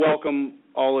welcome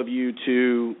all of you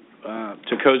to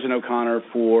Cozen O'Connor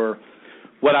for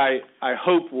what I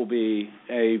hope will be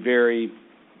a very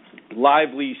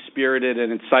lively, spirited,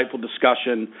 and insightful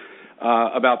discussion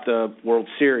about the World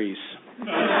Series.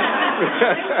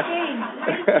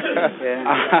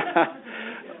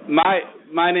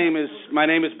 My name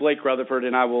is Blake Rutherford,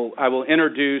 and I will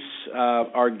introduce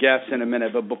our guests in a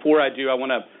minute. But before I do, I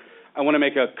want to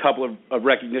make a couple of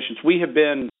recognitions. We have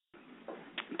been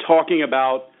talking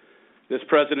about this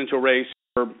presidential race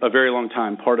for a very long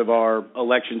time, part of our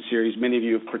election series. Many of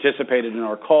you have participated in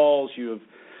our calls. You have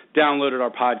downloaded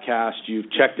our podcast. You've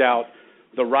checked out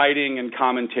the writing and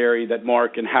commentary that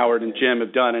Mark and Howard and Jim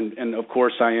have done. And of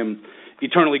course, I am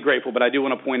eternally grateful. But I do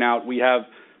want to point out we have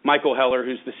Michael Heller,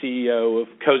 who's the CEO of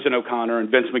Cozen O'Connor, and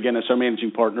Vince McGinnis, our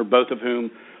managing partner, both of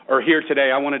whom are here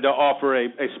today. I wanted to offer a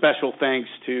special thanks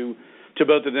to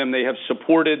both of them. They have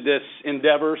supported this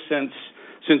endeavor since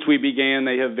we began.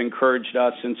 They have encouraged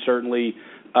us and certainly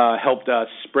helped us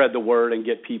spread the word and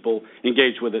get people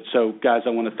engaged with it. So, guys, I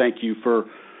want to thank you for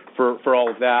all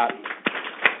of that.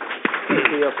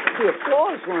 The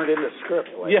applause weren't in the script.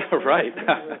 Yeah, right.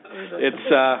 It's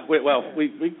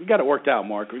we got it worked out,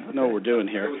 Mark. We know what we're doing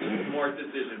here. It was more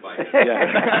decision by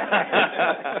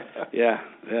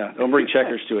Yeah. Don't bring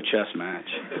checkers to a chess match.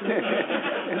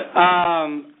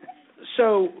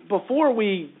 So before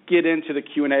we get into the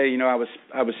Q&A, I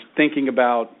was thinking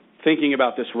about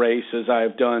this race, as I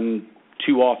have done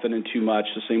too often and too much,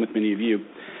 the same with many of you.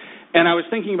 And I was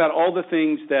thinking about all the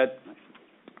things that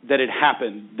had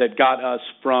happened that got us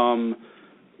from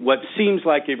what seems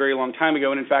like a very long time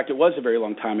ago, and in fact it was a very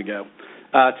long time ago,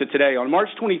 to today. On March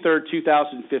 23rd,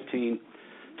 2015,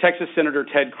 Texas Senator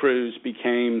Ted Cruz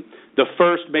became the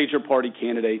first major party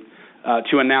candidate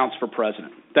to announce for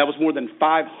president. That was more than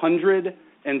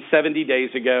 570 days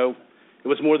ago. It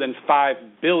was more than $5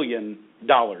 billion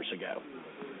ago.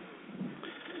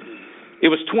 It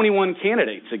was 21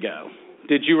 candidates ago.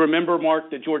 Did you remember,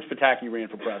 Mark, that George Pataki ran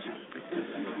for president?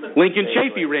 Lincoln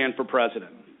Chafee ran for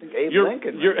president.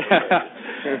 Lincoln.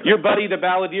 Your buddy, the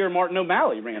balladeer Martin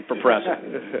O'Malley, ran for president.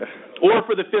 Or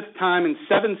for the fifth time in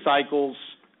 7 cycles,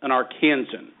 an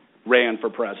Arkansan ran for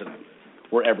president.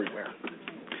 We're everywhere.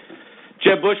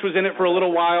 Jeb Bush was in it for a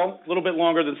little while, a little bit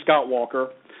longer than Scott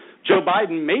Walker. Joe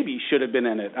Biden maybe should have been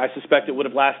in it. I suspect it would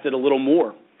have lasted a little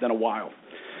more than a while.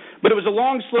 But it was a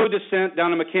long, slow descent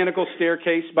down a mechanical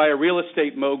staircase by a real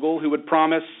estate mogul who would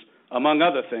promise, among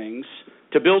other things,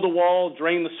 to build a wall,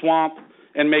 drain the swamp,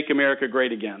 and make America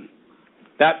great again.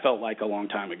 That felt like a long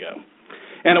time ago.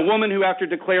 And a woman who, after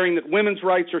declaring that women's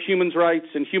rights are human rights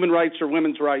and human rights are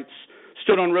women's rights,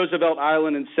 stood on Roosevelt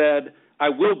Island and said, "I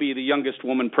will be the youngest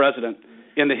woman president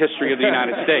in the history of the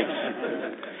United States."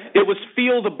 It was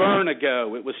Feel the Burn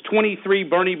ago. It was 23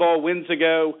 Bernie Ball wins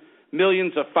ago,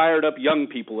 millions of fired-up young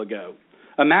people ago.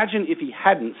 Imagine if he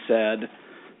hadn't said,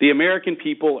 "The American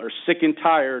people are sick and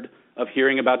tired of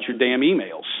hearing about your damn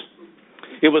emails."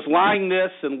 It was lying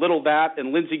this and little that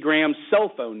and Lindsey Graham's cell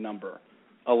phone number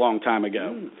a long time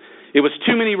ago. It was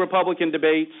too many Republican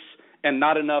debates and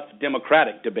not enough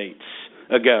Democratic debates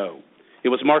ago. It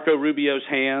was Marco Rubio's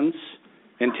hands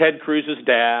and Ted Cruz's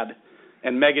dad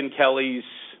and Megyn Kelly's,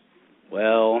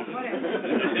 well,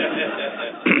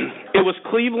 it was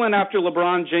Cleveland after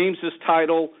LeBron James's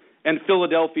title and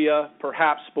Philadelphia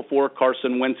perhaps before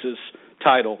Carson Wentz's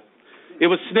title. It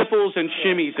was sniffles and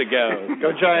shimmies ago.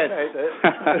 Go Giants.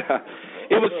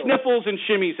 It was sniffles and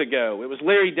shimmies ago. It was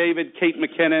Larry David, Kate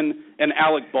McKinnon, and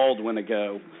Alec Baldwin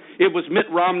ago. It was Mitt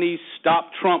Romney's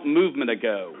Stop Trump movement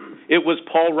ago. It was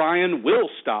Paul Ryan will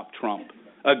stop Trump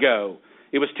ago.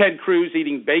 It was Ted Cruz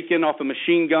eating bacon off a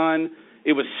machine gun.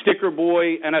 It was Sticker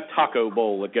Boy and a taco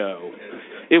bowl ago.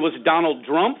 It was Donald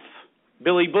Trump,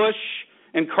 Billy Bush,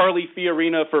 and Carly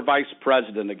Fiorina for vice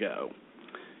president ago.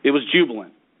 It was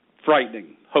jubilant,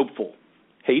 frightening, hopeful,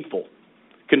 hateful,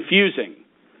 confusing,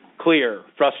 clear,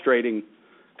 frustrating,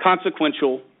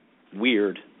 consequential,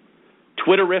 weird,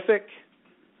 Twitterific,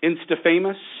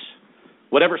 Insta-famous,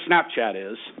 whatever Snapchat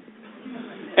is.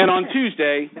 And on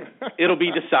Tuesday, it'll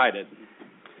be decided.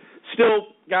 Still,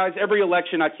 guys, every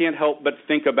election I can't help but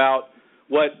think about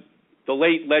what the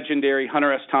late legendary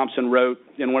Hunter S. Thompson wrote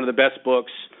in one of the best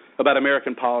books about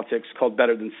American politics called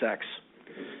Better Than Sex.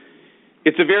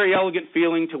 It's a very elegant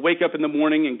feeling to wake up in the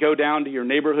morning and go down to your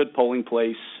neighborhood polling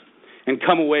place and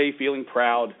come away feeling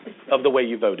proud of the way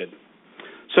you voted.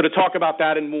 So to talk about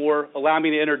that and more, allow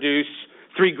me to introduce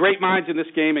 3 great minds in this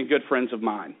game and good friends of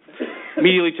mine.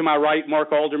 Immediately to my right,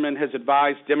 Mark Alderman has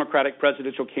advised Democratic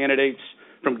presidential candidates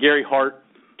from Gary Hart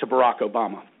to Barack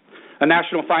Obama. A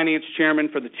national finance chairman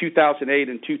for the 2008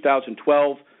 and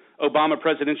 2012 Obama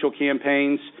presidential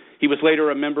campaigns. He was later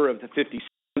a member of the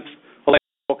 57th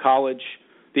Electoral College,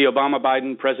 the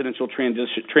Obama-Biden presidential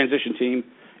transition team,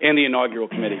 and the inaugural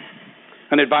committee.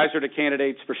 An advisor to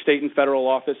candidates for state and federal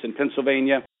office in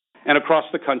Pennsylvania and across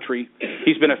the country,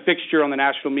 he's been a fixture on the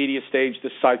national media stage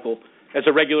this cycle as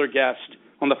a regular guest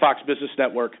on the Fox Business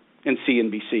Network and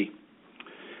CNBC.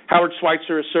 Howard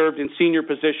Schweitzer has served in senior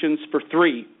positions for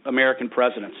 3 American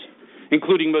presidents,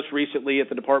 including most recently at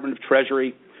the Department of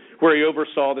Treasury, where he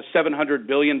oversaw the $700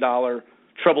 billion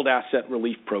Troubled Asset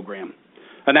Relief Program.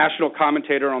 A national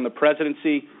commentator on the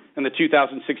presidency and the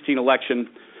 2016 election,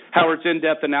 Howard's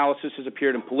in-depth analysis has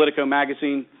appeared in Politico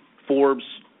magazine, Forbes,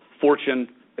 Fortune,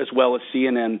 as well as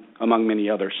CNN, among many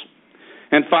others.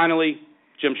 And finally,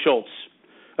 Jim Schultz,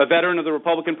 a veteran of the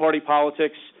Republican Party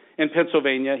politics in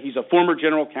Pennsylvania. He's a former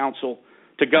general counsel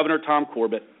to Governor Tom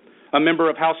Corbett, a member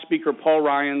of House Speaker Paul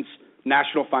Ryan's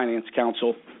National Finance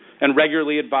Council, and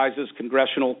regularly advises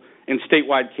congressional and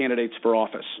statewide candidates for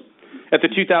office. At the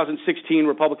 2016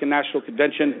 Republican National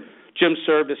Convention, Jim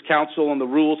served as counsel on the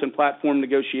rules and platform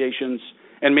negotiations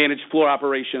and managed floor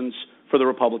operations for the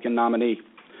Republican nominee.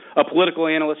 A political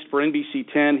analyst for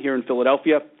NBC 10 here in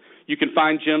Philadelphia, you can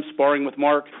find Jim sparring with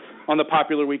Mark on the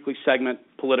popular weekly segment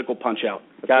Political Punch-Out.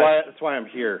 That's why I'm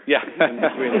here. Yeah. In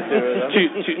between the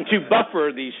two of them. to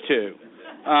buffer these two.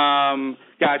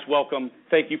 Guys, welcome.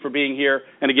 Thank you for being here.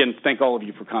 And again, thank all of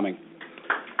you for coming.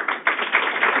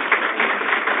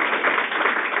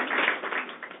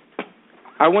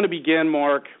 I want to begin,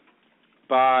 Mark,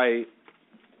 by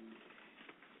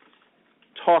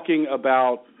talking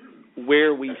about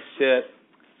where we sit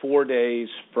 4 days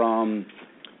from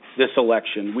this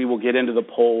election. We will get into the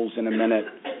polls in a minute.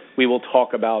 We will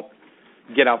talk about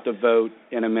get out the vote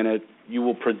in a minute. You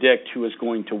will predict who is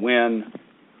going to win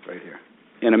Right here.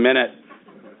 in a minute.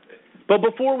 But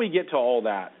before we get to all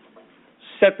that,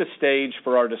 set the stage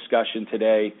for our discussion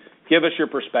today. Give us your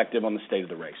perspective on the state of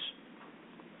the race.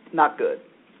 Not good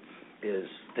is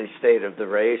the state of the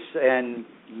race, and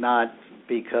not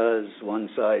because one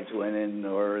side's winning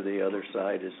or the other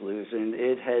side is losing.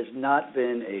 It has not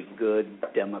been a good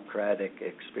democratic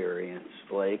experience,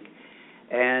 Blake.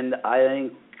 And I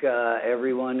think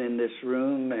everyone in this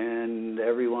room and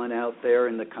everyone out there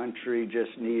in the country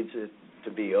just needs it to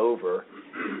be over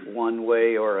one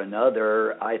way or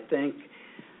another. I think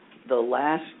the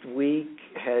last week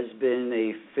has been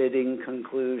a fitting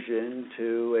conclusion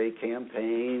to a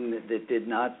campaign that did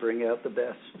not bring out the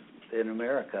best in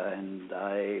America, and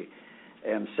I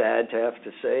am sad to have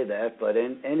to say that, but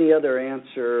any other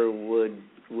answer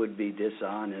would be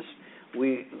dishonest.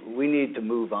 We need to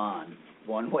move on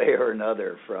one way or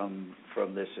another from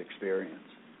this experience.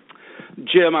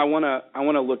 Jim, I want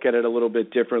to look at it a little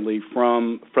bit differently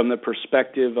from the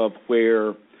perspective of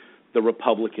where the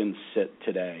Republicans sit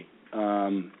today.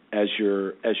 As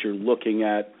you're looking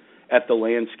at the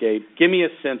landscape, give me a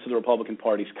sense of the Republican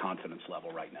Party's confidence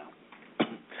level right now.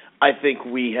 I think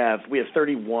we have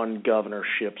 31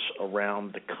 governorships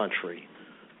around the country.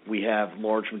 We have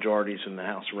large majorities in the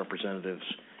House of Representatives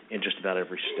in just about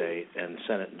every state and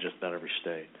Senate in just about every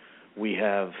state. We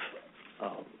have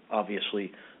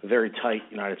obviously a very tight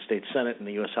United States Senate and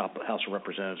the U.S. House of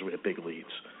Representatives. We have big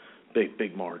leads,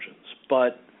 big margins.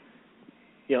 But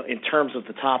in terms of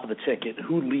the top of the ticket,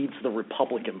 who leads the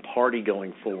Republican Party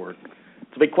going forward?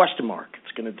 It's a big question mark.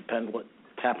 It's going to depend what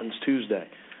happens Tuesday.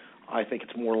 I think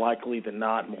it's more likely than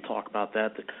not, and we'll talk about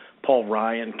that Paul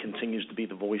Ryan continues to be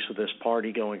the voice of this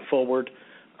party going forward.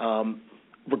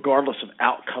 Regardless of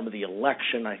outcome of the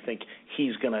election, I think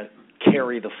he's going to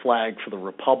carry the flag for the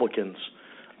Republicans.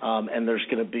 And there's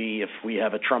going to be, if we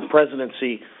have a Trump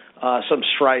presidency, some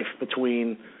strife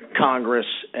between Congress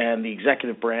and the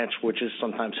executive branch, which is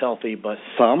sometimes healthy, but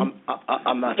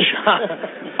I'm not sure.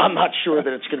 I'm not sure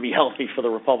that it's going to be healthy for the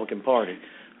Republican Party.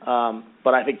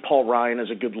 But I think Paul Ryan is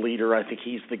a good leader. I think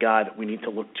he's the guy that we need to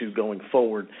look to going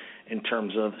forward in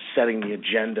terms of setting the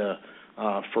agenda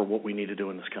for what we need to do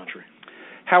in this country.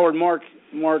 Howard, Mark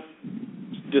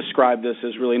described this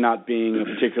as really not being a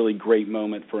particularly great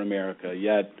moment for America.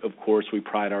 Yet, of course, we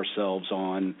pride ourselves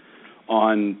on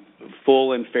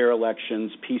full and fair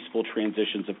elections, peaceful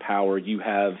transitions of power. You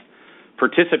have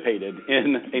participated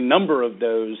in a number of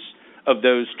those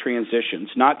transitions,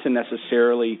 not to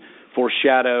necessarily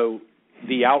foreshadow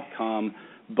the outcome,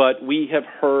 but we have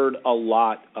heard a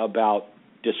lot about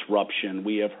disruption.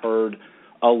 We have heard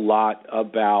a lot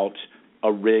about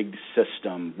a rigged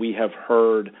system. We have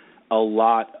heard a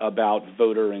lot about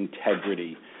voter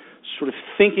integrity. Sort of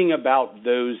thinking about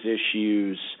those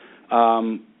issues,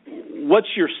 what's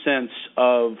your sense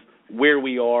of where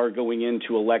we are going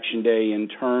into Election Day in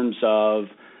terms of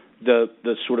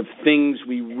the sort of things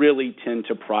we really tend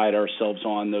to pride ourselves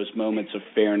on, those moments of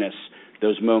fairness,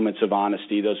 those moments of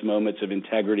honesty, those moments of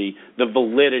integrity, the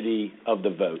validity of the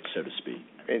vote, so to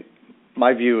speak?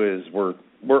 My view is we're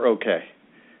okay.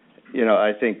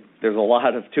 I think there's a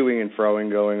lot of toing and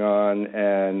froing going on,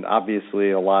 and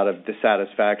obviously a lot of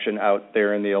dissatisfaction out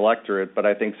there in the electorate, but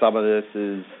I think some of this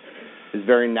is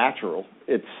very natural.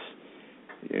 It's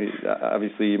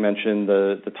obviously you mentioned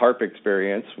the TARP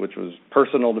experience, which was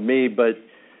personal to me, but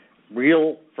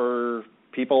real for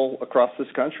people across this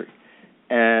country.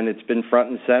 And it's been front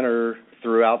and center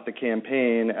throughout the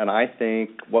campaign, and I think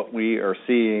what we are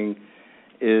seeing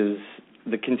is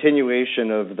the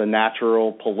continuation of the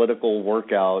natural political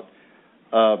workout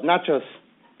of not just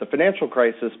the financial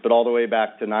crisis, but all the way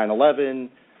back to 9/11,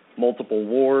 multiple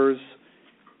wars.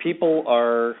 People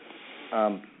are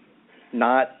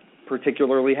not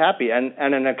particularly happy, and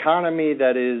an economy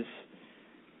that is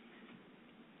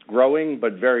growing,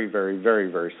 but very, very, very,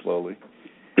 very slowly.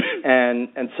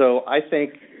 And so I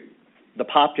think the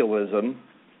populism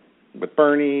with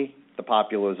Bernie, the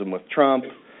populism with Trump,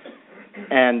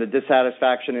 and the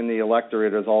dissatisfaction in the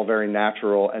electorate is all very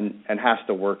natural and has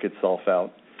to work itself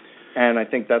out. And I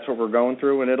think that's what we're going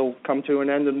through, and it'll come to an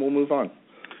end, and we'll move on.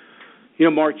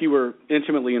 Mark, you were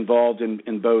intimately involved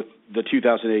in both the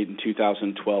 2008 and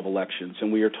 2012 elections,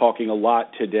 and we are talking a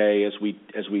lot today, as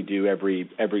we do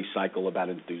every cycle, about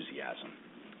enthusiasm,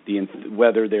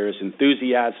 whether there is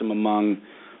enthusiasm among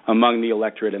the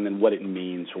electorate, and then what it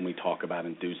means when we talk about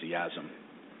enthusiasm.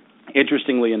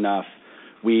 Interestingly enough,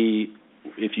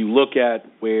 if you look at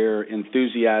where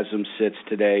enthusiasm sits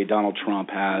today, Donald Trump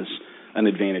has an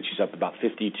advantage. He's up about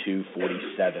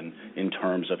 52-47 in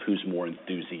terms of who's more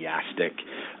enthusiastic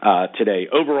today.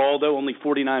 Overall, though, only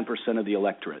 49% of the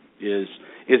electorate is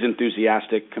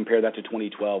enthusiastic. Compare that to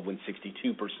 2012, when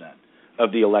 62%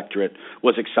 of the electorate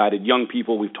was excited. Young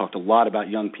people, we've talked a lot about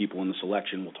young people in this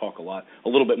election. We'll talk a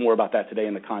little bit more about that today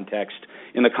in the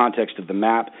context of the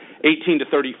map. 18 to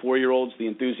 34-year-olds, the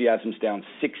enthusiasm's down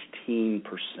 16%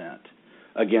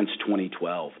 against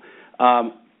 2012.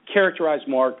 Characterize,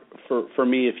 Mark, for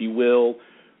me, if you will,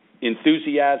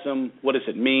 enthusiasm. What does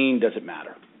it mean? Does it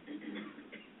matter?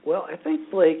 Well, I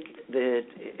think, Blake, that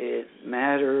it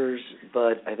matters,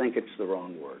 but I think it's the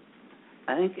wrong word.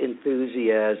 I think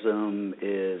enthusiasm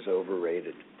is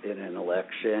overrated in an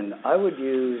election. I would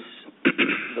use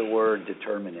the word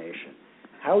determination.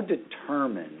 How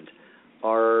determined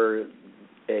are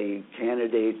a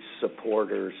candidate's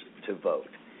supporters to vote?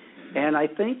 And I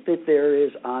think that there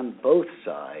is, on both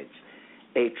sides,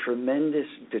 a tremendous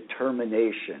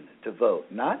determination to vote,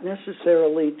 not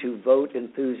necessarily to vote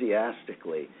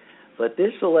enthusiastically, but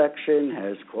this election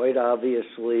has quite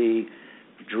obviously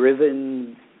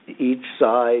driven each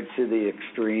side to the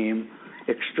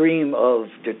extreme of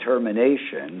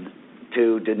determination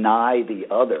to deny the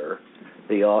other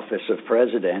the office of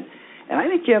president. And I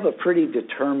think you have a pretty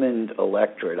determined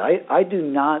electorate. I do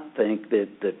not think that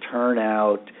the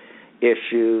turnout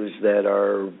issues that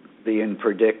are being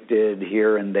predicted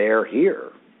here and there,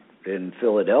 here in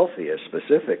Philadelphia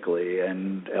specifically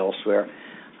and elsewhere,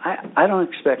 I don't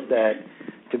expect that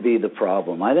to be the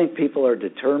problem. I think people are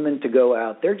determined to go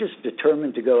out. They're just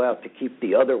determined to go out to keep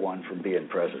the other one from being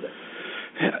president.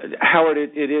 Howard,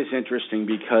 it is interesting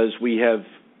because we have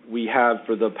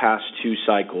for the past two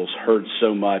cycles heard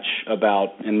so much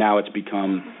about, and now it's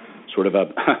become sort of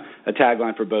a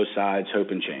tagline for both sides, hope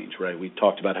and change, right? We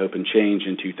talked about hope and change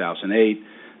in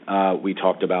 2008. We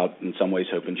talked about, in some ways,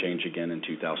 hope and change again in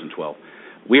 2012.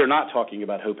 We are not talking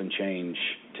about hope and change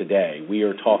today. We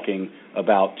are talking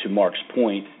about, to Mark's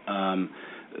point,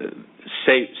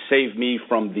 save me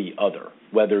from the other,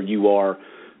 whether you are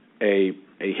a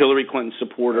Hillary Clinton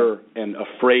supporter and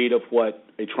afraid of what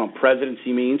a Trump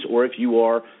presidency means, or if you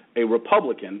are a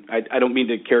Republican. I don't mean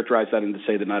to characterize that and to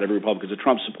say that not every Republican is a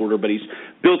Trump supporter, but he's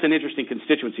built an interesting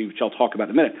constituency, which I'll talk about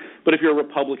in a minute. But if you're a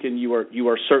Republican, you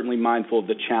are certainly mindful of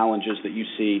the challenges that you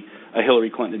see a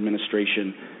Hillary Clinton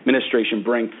administration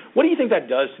bring. What do you think that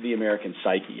does to the American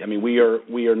psyche? I mean, we are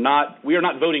not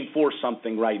voting for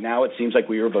something right now. It seems like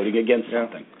we are voting against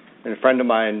something. And a friend of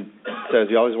mine says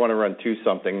you always want to run to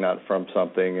something, not from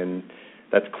something, and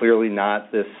that's clearly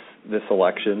not this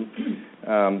election.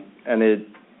 And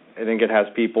I think it has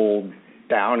people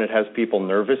down. It has people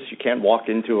nervous. You can't walk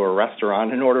into a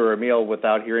restaurant and order a meal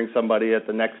without hearing somebody at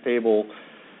the next table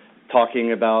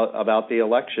talking about the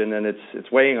election, and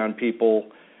it's weighing on people.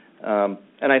 And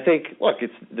I think, look,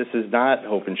 this is not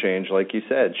hope and change, like you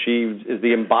said. She is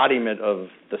the embodiment of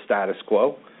the status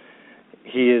quo.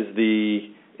 He is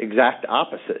the exact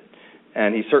opposite.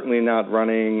 and he's certainly not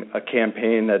running a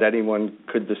campaign that anyone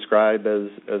could describe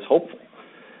as hopeful.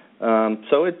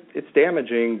 So it's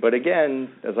damaging, but again,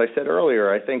 as I said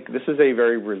earlier, I think this is a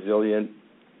very resilient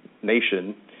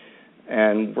nation,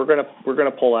 and we're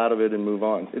gonna pull out of it and move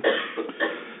on.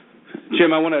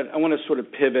 Jim, I want to sort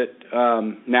of pivot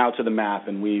now to the map,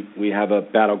 and we have a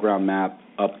battleground map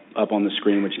up on the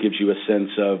screen, which gives you a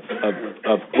sense of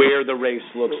where the race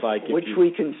looks like. Which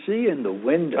we can see in the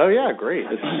window. Oh yeah, great.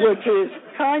 Which is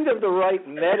kind of the right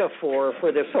metaphor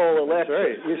for this whole election.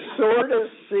 Right. You sort of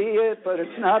see it, but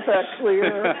it's not that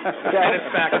clear.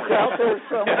 It's out there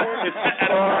somewhere.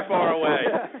 It's far away.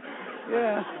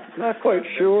 Yeah, not quite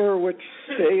sure which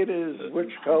state is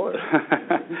which color.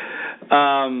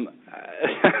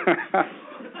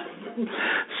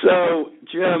 So,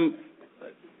 Jim,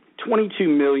 22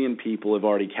 million people have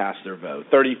already cast their vote.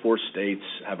 34 states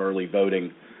have early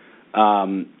voting.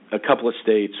 A couple of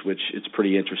states, which it's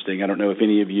pretty interesting. I don't know if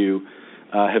any of you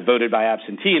have voted by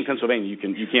absentee in Pennsylvania.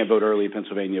 You can't vote early in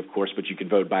Pennsylvania, of course, but you can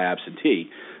vote by absentee.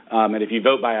 And if you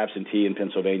vote by absentee in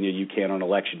Pennsylvania, you can on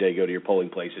election day go to your polling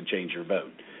place and change your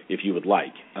vote if you would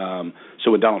like.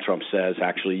 So when Donald Trump says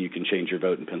actually you can change your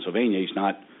vote in Pennsylvania, he's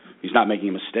not making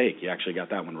a mistake. He actually got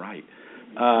that one right.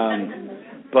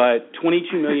 But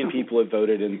 22 million people have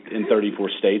voted in 34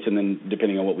 states, and then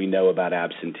depending on what we know about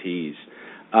absentees.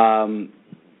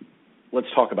 Let's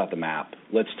talk about the map.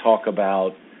 Let's talk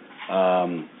about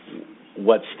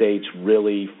what states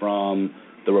really, from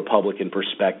the Republican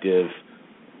perspective,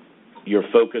 you're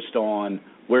focused on.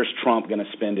 Where's Trump going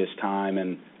to spend his time,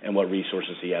 and what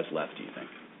resources he has left, do you think?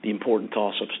 The important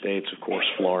toss-up states, of course,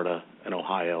 Florida and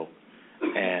Ohio.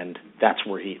 And that's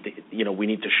where we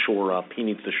need to shore up. He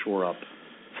needs to shore up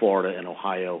Florida and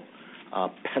Ohio.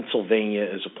 Pennsylvania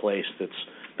is a place that's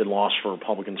been lost for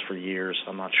Republicans for years.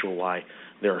 I'm not sure why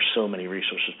there are so many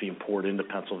resources being poured into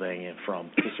Pennsylvania from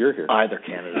either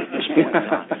candidate at this point in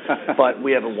time. But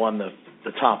we haven't won the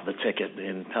top of the ticket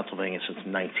in Pennsylvania since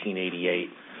 1988.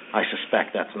 I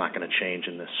suspect that's not going to change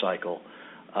in this cycle.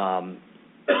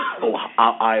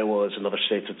 Iowa is another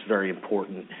state that's very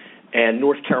important. And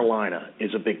North Carolina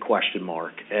is a big question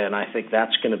mark, and I think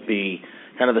that's going to be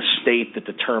kind of the state that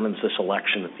determines this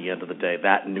election at the end of the day,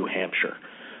 that and New Hampshire.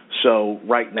 So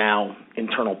right now,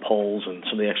 internal polls and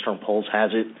some of the external polls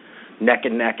has it neck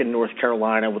and neck in North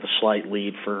Carolina with a slight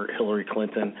lead for Hillary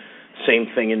Clinton. Same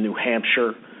thing in New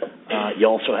Hampshire. You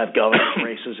also have governor's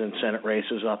races and Senate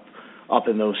races up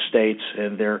in those states,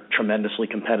 and they're tremendously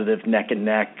competitive, neck and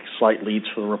neck, slight leads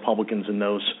for the Republicans in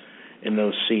those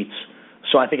seats.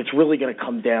 So I think it's really going to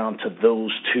come down to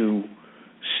those two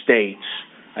states.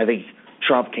 I think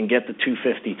Trump can get the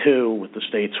 252 with the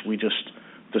states we just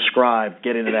described.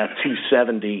 Get into that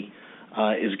 270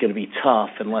 is going to be tough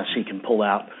unless he can pull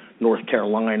out North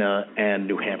Carolina and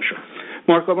New Hampshire.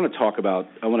 Mark, I want to talk about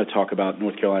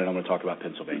North Carolina, and I want to talk about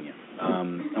Pennsylvania.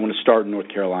 I want to start in North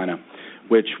Carolina,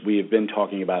 which we have been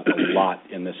talking about a lot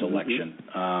in this election.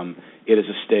 It is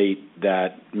a state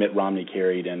that Mitt Romney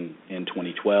carried in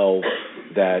 2012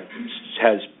 that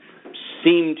has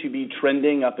seemed to be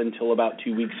trending up until about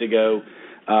 2 weeks ago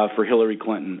for Hillary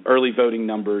Clinton. Early voting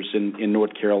numbers in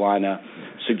North Carolina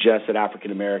suggest that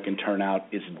African-American turnout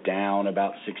is down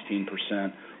about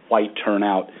 16%. White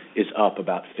turnout is up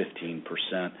about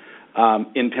 15%.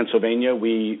 In Pennsylvania,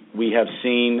 we have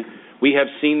seen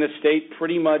the state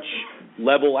pretty much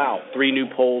level out. 3 new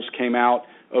polls came out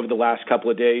over the last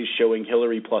couple of days showing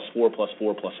Hillary +4,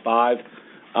 +4, +5,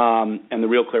 and the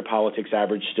Real Clear Politics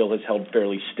average still has held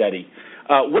fairly steady.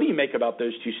 What do you make about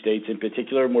those two states in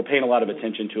particular? And we're paying a lot of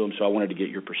attention to them, so I wanted to get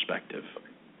your perspective.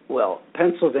 Well,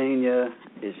 Pennsylvania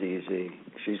is easy.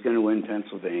 She's going to win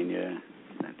Pennsylvania.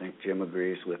 I think Jim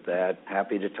agrees with that.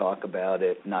 Happy to talk about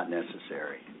it. Not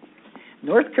necessary.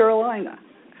 North Carolina,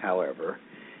 however,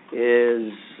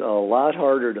 is a lot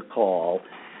harder to call.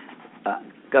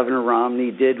 Governor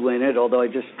Romney did win it, although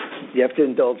you have to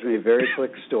indulge me, a very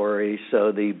quick story.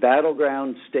 So the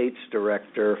Battleground States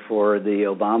Director for the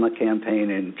Obama campaign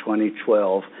in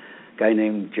 2012, a guy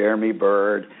named Jeremy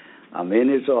Byrd, I'm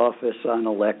in his office on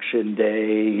election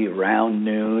day around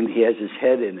noon. He has his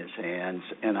head in his hands,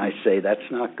 and I say, that's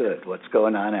not good. What's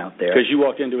going on out there? Because you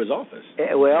walked into his office.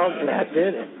 Well, that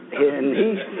did it.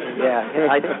 And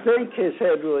I think his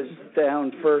head was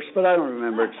down first, but I don't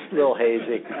remember. It's real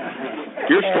hazy.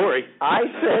 Your story. I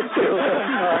said to him,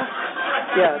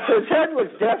 so his head was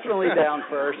definitely down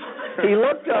first. He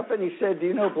looked up and he said, do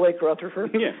you know Blake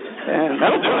Rutherford? Yeah. And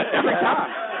that'll do it every time.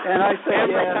 And I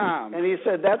said, every time. And he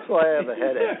said, that's why I have a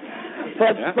headache.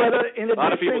 But in a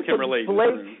lot of people can relate.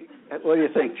 Blake What do you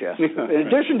think, Jeff? In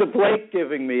addition to Blake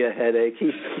giving me a headache,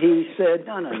 he said,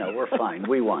 no, we're fine.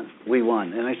 We won.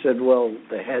 And I said, well,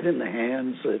 the head and the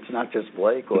hands, it's not just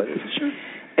Blake. What is it?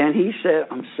 And he said,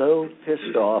 I'm so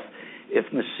pissed off. If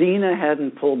Messina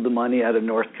hadn't pulled the money out of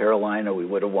North Carolina, we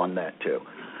would have won that too.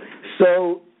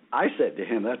 So I said to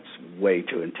him, that's way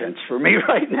too intense for me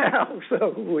right now.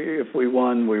 So if we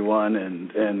won, we won,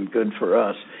 and good for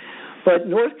us. But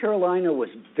North Carolina was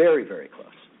very, very close.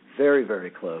 Very, very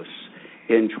close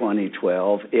in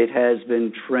 2012. It has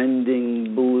been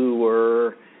trending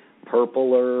bluer,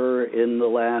 purpler in the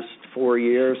last 4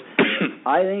 years.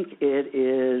 I think it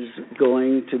is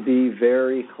going to be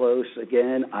very close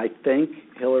again. I think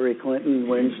Hillary Clinton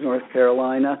wins North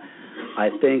Carolina. I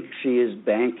think she is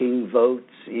banking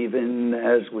votes even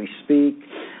as we speak.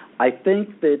 I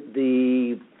think that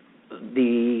the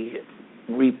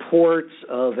reports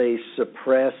of a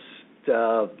suppressed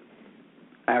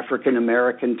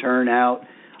African-American turnout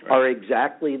are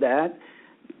exactly that.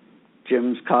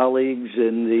 Jim's colleagues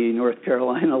in the North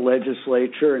Carolina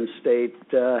legislature and state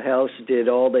house did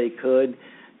all they could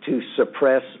to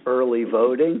suppress early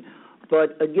voting.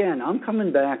 But again, I'm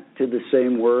coming back to the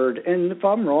same word, and if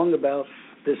I'm wrong about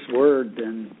this word,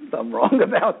 then I'm wrong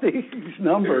about these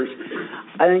numbers.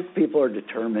 I think people are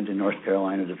determined in North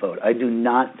Carolina to vote. I do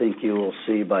not think you will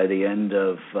see by the end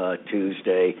of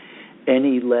Tuesday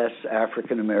any less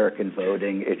African-American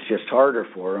voting. It's just harder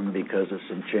for them because of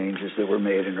some changes that were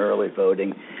made in early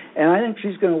voting. And I think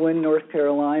she's going to win North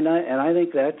Carolina, and I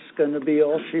think that's going to be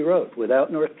all she wrote.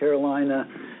 Without North Carolina,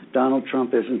 Donald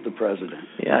Trump isn't the president.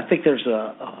 Yeah, I think there's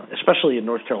especially in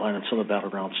North Carolina and some of the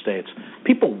battleground states,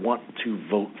 people want to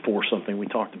vote for something. We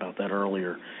talked about that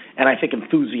earlier. And I think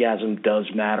enthusiasm does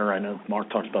matter. I know Mark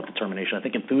talked about determination. I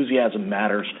think enthusiasm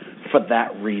matters for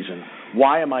that reason.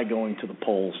 Why am I going to the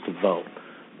polls to vote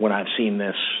when I've seen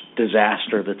this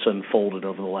disaster that's unfolded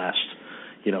over the last,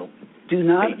 8 months? Do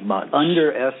not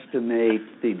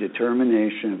underestimate the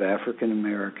determination of African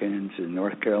Americans in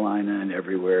North Carolina and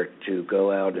everywhere to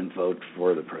go out and vote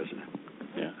for the president,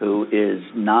 who is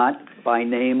not by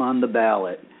name on the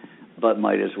ballot, but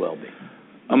might as well be.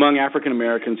 Among African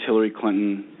Americans, Hillary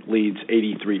Clinton leads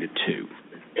 83-2.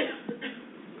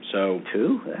 So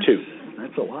 2? 2.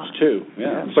 That's a lot. It's 2.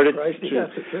 Yeah, but it's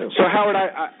 2. So Howard,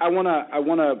 I want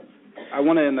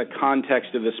to, in the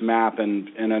context of this map, and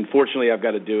unfortunately I've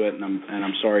got to do it, and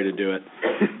I'm sorry to do it.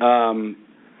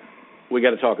 We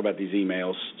got to talk about these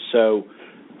emails. So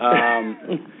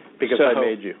because I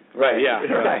made you. Right. Yeah.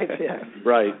 Right. Yeah.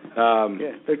 Right.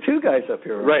 There are 2 guys up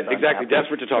here. Right. Exactly.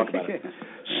 Desperate to talk about it.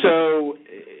 So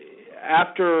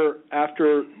after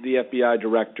the FBI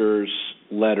director's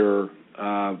letter,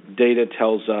 data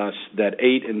tells us that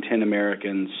 8 in 10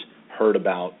 Americans heard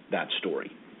about that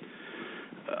story.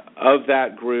 Of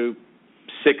that group,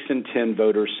 6 in 10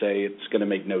 voters say it's going to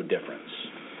make no difference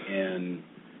in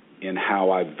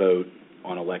how I vote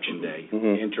on Election Day.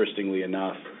 Mm-hmm. Interestingly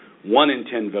enough, 1 in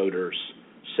 10 voters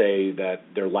say that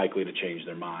they're likely to change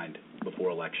their mind before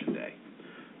Election Day.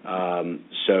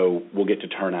 So we'll get to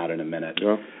turnout in a minute.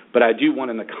 Yeah. But I do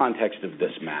want, in the context of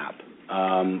this map,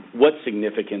 what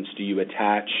significance do you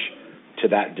attach to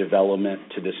that development,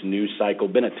 to this news cycle?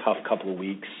 Been a tough couple of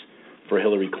weeks for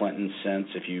Hillary Clinton since,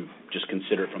 if you just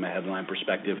consider it from a headline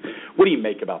perspective. What do you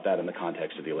make about that in the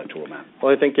context of the electoral map?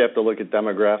 Well, I think you have to look at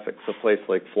demographics. A place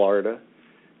like Florida,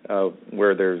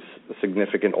 where there's a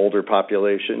significant older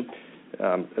population,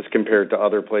 as compared to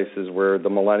other places where the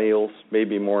millennials may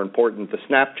be more important. The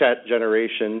Snapchat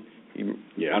generation,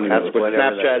 that's what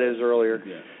Snapchat is earlier.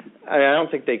 Yeah. I don't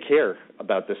think they care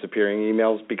about disappearing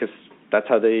emails because that's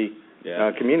how they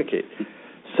communicate.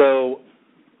 So,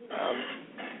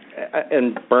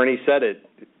 and Bernie said it,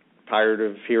 tired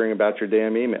of hearing about your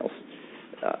damn emails.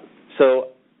 So,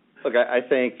 look, I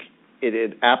think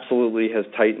it absolutely has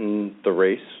tightened the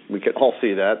race. We can all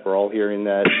see that. We're all hearing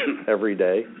that every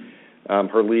day.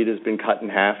 Her lead has been cut in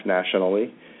half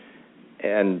nationally,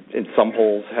 and in some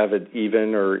polls have it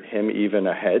even or him even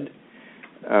ahead.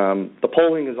 The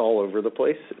polling is all over the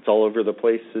place. It's all over the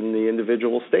place in the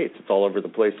individual states. It's all over the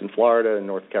place in Florida and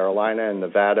North Carolina and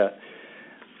Nevada.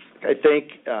 I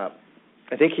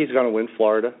think he's going to win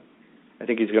Florida. I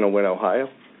think he's going to win Ohio.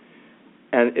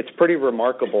 And it's pretty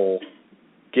remarkable,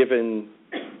 given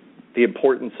the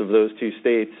importance of those 2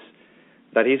 states,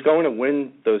 that he's going to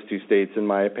win those 2 states, in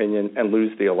my opinion, and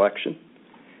lose the election.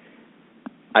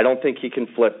 I don't think he can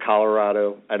flip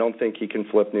Colorado. I don't think he can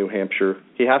flip New Hampshire.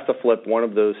 He has to flip one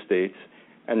of those states,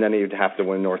 and then he'd have to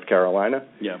win North Carolina.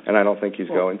 Yeah. And I don't think he's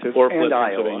going to. Or flip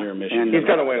Pennsylvania or Michigan. He's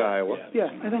going to win Iowa. Yeah,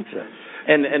 I think so.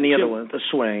 And the other one, the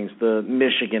swings, the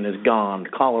Michigan is gone.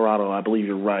 Colorado, I believe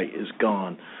you're right, is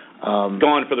gone.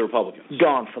 Gone for the Republicans.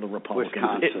 Gone for the Republicans.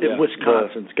 Wisconsin.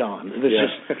 Wisconsin's gone.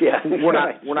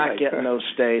 We're not getting those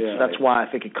states. Yeah. That's why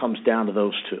I think it comes down to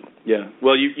those two. Yeah.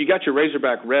 Well, you got your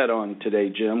Razorback red on today,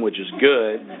 Jim, which is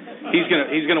good. He's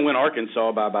gonna win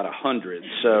Arkansas by about 100,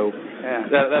 so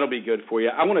that'll be good for you.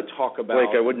 I want to talk about.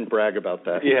 Blake, I wouldn't brag about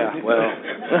that. Yeah. Well,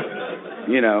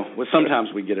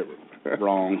 sometimes we get it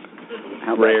wrong.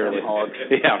 How about Rarely. them Hogs?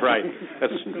 Yeah, right.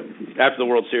 That's after the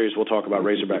World Series. We'll talk about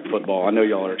Razorback football. I know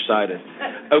y'all are excited.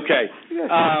 Okay.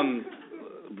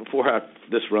 Before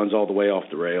this runs all the way off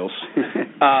the rails,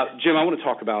 Jim, I want to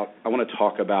talk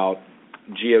about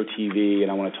GOTV,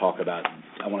 and I want to talk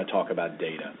about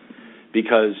data,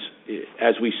 because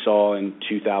as we saw in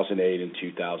 2008 and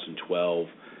 2012,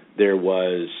 there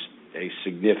was a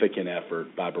significant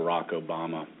effort by Barack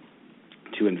Obama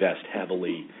to invest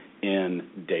heavily in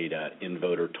data, in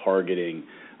voter targeting,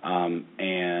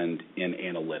 and in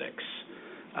analytics.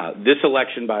 This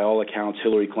election, by all accounts,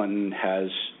 Hillary Clinton has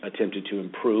attempted to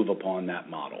improve upon that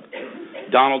model.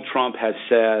 Donald Trump has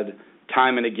said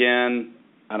time and again,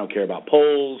 I don't care about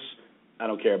polls, I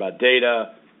don't care about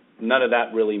data, none of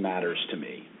that really matters to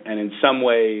me. And in some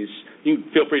ways, you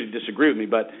can feel free to disagree with me,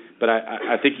 but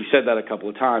I think you said that a couple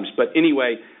of times. But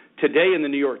anyway, today in the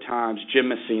New York Times, Jim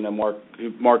Messina,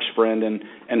 Mark's friend and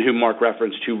whom Mark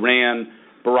referenced, who ran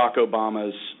Barack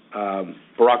Obama's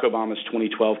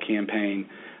 2012 campaign,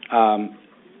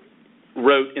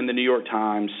 wrote in the New York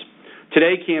Times,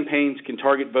 "Today campaigns can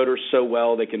target voters so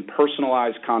well they can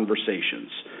personalize conversations.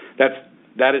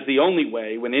 That is the only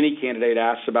way when any candidate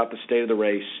asks about the state of the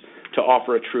race to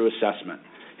offer a true assessment.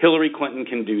 Hillary Clinton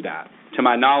can do that. To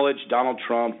my knowledge, Donald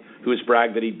Trump, who has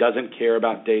bragged that he doesn't care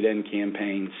about data in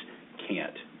campaigns,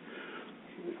 can't."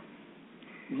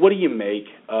 What do you make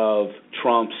of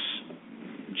Trump's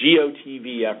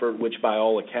GOTV effort, which by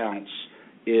all accounts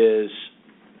is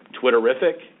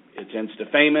Twitterific, it's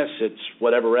Insta-famous, it's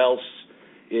whatever else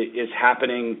is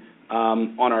happening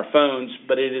on our phones,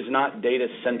 but it is not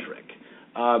data-centric?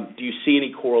 Do you see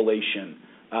any correlation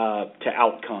to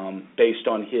outcome based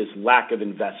on his lack of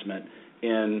investment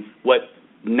in what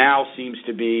now seems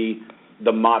to be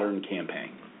the modern campaign?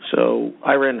 So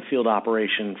I ran the field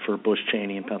operation for Bush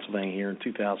Cheney in Pennsylvania here in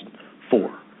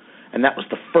 2004. And that was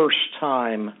the first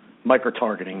time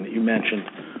micro-targeting that you mentioned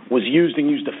was used and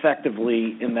used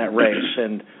effectively in that race.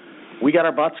 And we got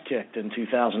our butts kicked in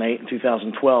 2008 and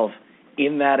 2012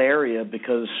 in that area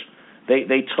because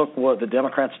they took the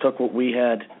Democrats took what we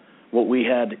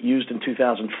had used in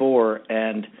 2004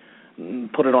 and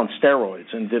put it on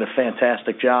steroids and did a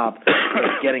fantastic job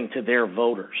of getting to their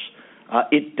voters.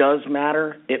 It does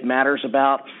matter. It matters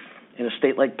about, in a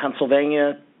state like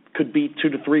Pennsylvania, could be 2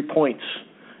 to 3 points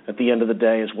at the end of the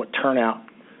day is what turnout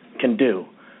can do.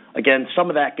 Again, some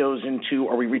of that goes into,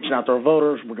 are we reaching out to our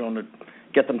voters? We're going to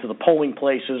get them to the polling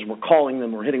places. We're calling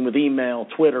them. We're hitting with email,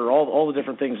 Twitter, all the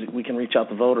different things that we can reach out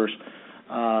to voters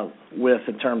with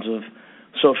in terms of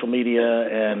social media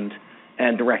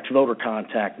and direct voter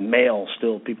contact, mail.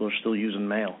 Still, people are still using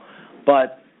mail.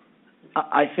 But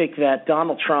I think that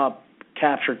Donald Trump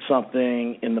captured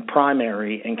something in the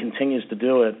primary and continues to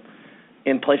do it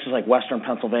in places like Western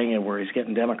Pennsylvania, where he's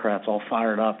getting Democrats all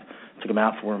fired up to come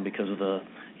out for him because of the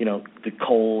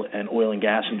coal and oil and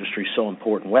gas industry is so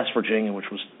important. West Virginia, which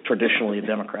was traditionally a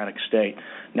Democratic state,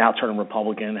 now turning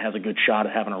Republican, has a good shot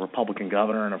at having a Republican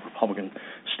governor and a Republican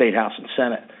state house and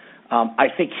Senate. I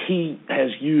think he has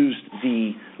used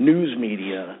the news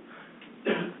media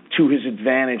to his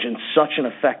advantage in such an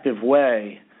effective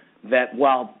way that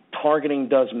while targeting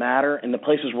does matter, in the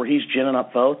places where he's ginning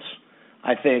up votes,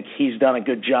 I think he's done a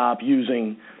good job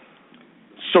using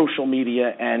social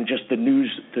media and just the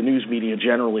news media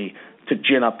generally to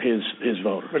gin up his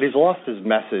voters. But he's lost his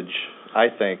message, I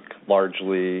think,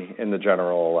 largely in the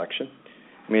general election.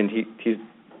 I mean, he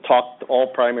talked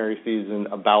all primary season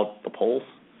about the polls,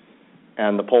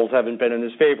 and the polls haven't been in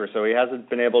his favor, so he hasn't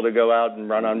been able to go out and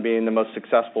run on being the most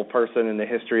successful person in the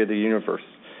history of the universe.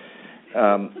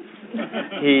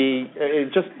 He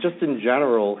just in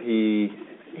general,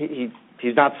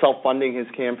 he's not self-funding his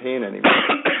campaign anymore,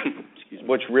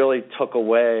 which really took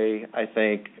away, I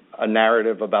think, a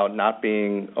narrative about not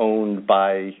being owned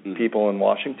by people in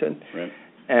Washington. Right.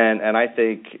 And I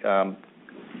think,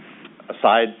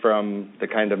 aside from the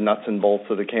kind of nuts and bolts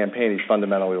of the campaign, he's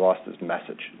fundamentally lost his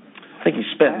message. I think he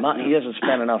spent money. He hasn't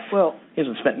spent enough. Well, he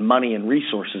hasn't spent money and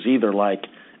resources either, like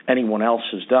anyone else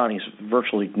has done. He's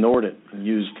virtually ignored it and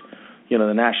used,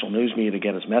 the national news media to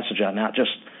get his message out. Not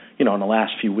just in the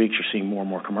last few weeks, you're seeing more and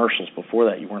more commercials. Before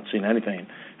that, you weren't seeing anything.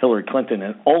 Hillary Clinton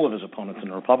and all of his opponents in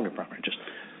the Republican primary just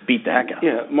beat the heck out.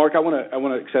 Yeah, Mark, I want to,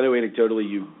 because I know anecdotally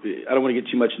I don't want to get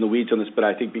too much in the weeds on this, but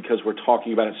I think because we're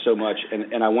talking about it so much,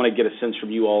 and I want to get a sense from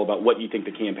you all about what you think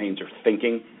the campaigns are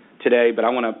thinking today. But I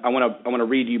want to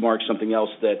read you, Mark, something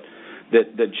else that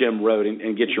Jim wrote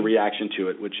and get your reaction to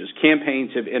it, which is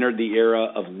campaigns have entered the era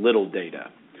of little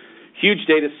data. Huge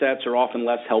data sets are often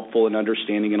less helpful in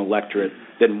understanding an electorate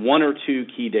than one or two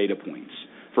key data points.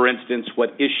 For instance, what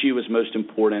issue is most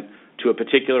important to a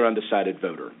particular undecided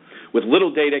voter. With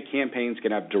little data, campaigns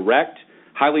can have direct,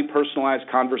 highly personalized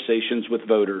conversations with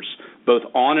voters, both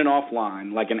on and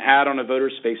offline, like an ad on a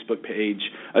voter's Facebook page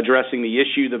addressing the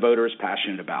issue the voter is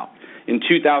passionate about. In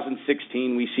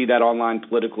 2016, we see that online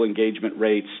political engagement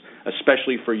rates,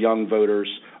 especially for young voters,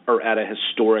 are at a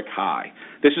historic high.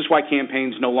 This is why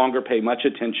campaigns no longer pay much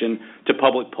attention to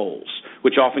public polls,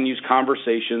 which often use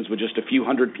conversations with just a few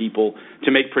hundred people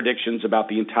to make predictions about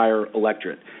the entire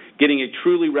electorate. Getting a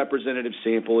truly representative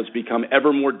sample has become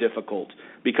ever more difficult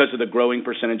because of the growing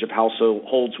percentage of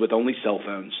households with only cell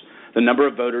phones, the number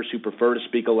of voters who prefer to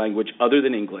speak a language other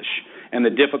than English, and the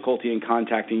difficulty in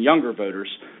contacting younger voters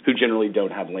who generally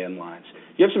don't have landlines.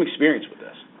 You have some experience with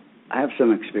this. I have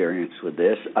some experience with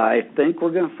this. I think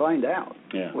we're going to find out.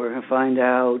 Yeah. We're going to find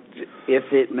out if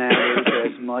it matters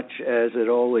as much as it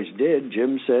always did.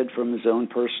 Jim said from his own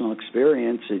personal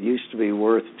experience, it used to be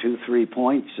worth 2-3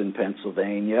 points in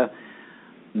Pennsylvania.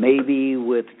 Maybe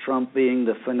with Trump being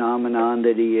the phenomenon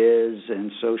that he is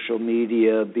and social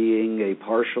media being a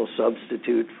partial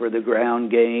substitute for the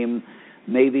ground game,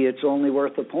 maybe it's only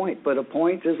worth a point, but a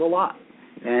point is a lot.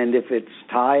 And if it's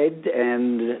tied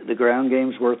and the ground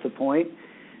game's worth a point,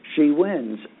 she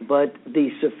wins. But the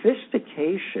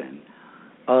sophistication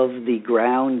of the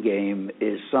ground game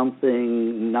is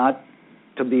something not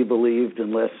to be believed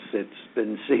unless it's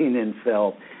been seen and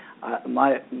felt.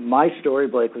 My story,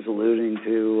 Blake was alluding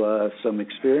to some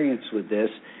experience with this.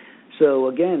 So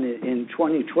again, in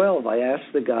 2012, I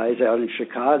asked the guys out in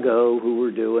Chicago who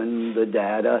were doing the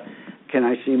data, can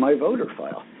I see my voter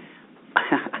file?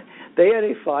 They had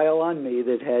a file on me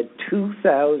that had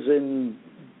 2,000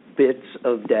 bits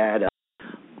of data,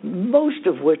 most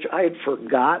of which I had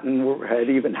forgotten had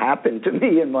even happened to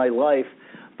me in my life.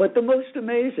 But the most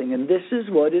amazing, and this is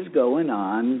what is going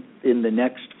on in the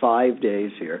next 5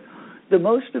 days here, the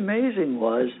most amazing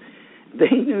was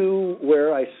they knew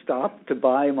where I stopped to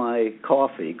buy my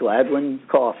coffee, Gladwin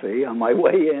coffee, on my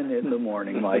way in the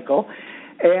morning, Michael.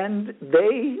 And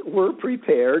they were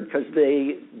prepared, because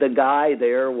the guy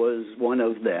there was one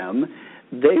of them,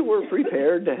 they were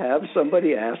prepared to have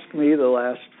somebody ask me the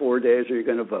last 4 days, are you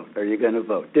going to vote? Are you going to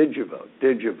vote? Did you vote?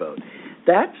 Did you vote?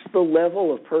 That's the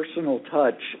level of personal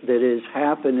touch that is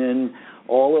happening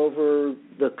all over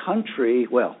the country,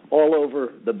 well, all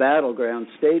over the battleground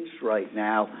states right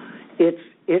now.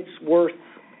 It's worth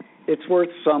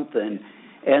something.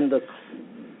 And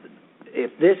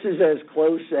if this is as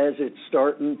close as it's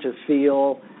starting to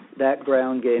feel, that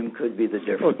ground game could be the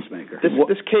difference maker.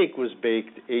 This cake was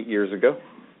baked 8 years ago.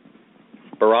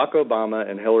 Barack Obama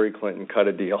and Hillary Clinton cut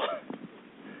a deal.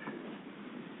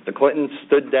 The Clintons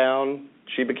stood down.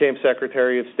 She became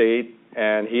Secretary of State,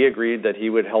 and he agreed that he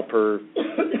would help her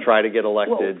try to get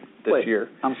elected this year.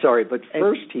 I'm sorry, but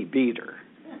first he beat her.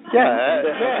 Yeah.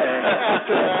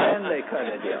 And they cut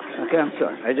a deal. Okay, I'm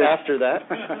sorry. After that?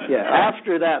 Yeah,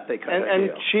 after that they cut a deal. And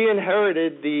she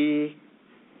inherited the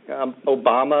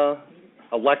Obama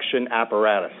election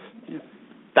apparatus. Yeah.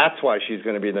 That's why she's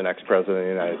going to be the next president of the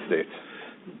United States.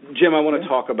 Jim, I want to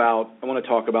talk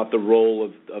about the role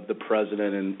of the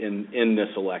president in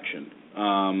this election.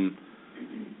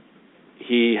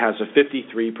 He has a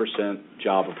 53%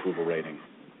 job approval rating.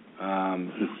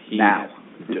 Now.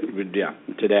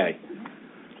 Today.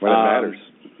 When it matters.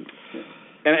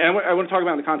 And I want to talk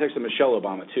about in the context of Michelle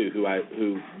Obama too,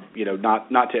 who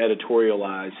not to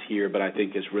editorialize here, but I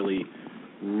think has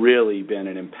really been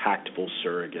an impactful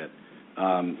surrogate.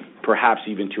 Perhaps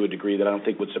even to a degree that I don't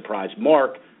think would surprise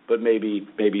Mark, but maybe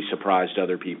surprised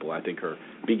other people. I think her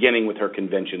beginning with her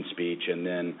convention speech, and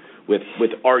then with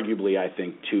arguably I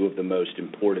think two of the most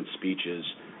important speeches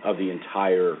of the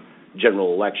entire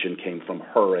general election came from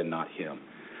her and not him.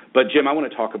 But Jim, I want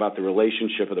to talk about the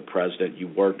relationship of the president. You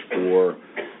worked for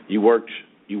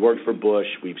Bush.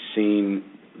 We've seen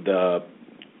the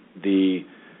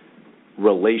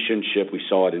relationship. We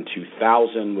saw it in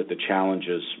 2000 with the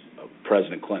challenges of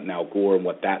President Clinton, Al Gore, and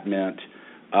what that meant.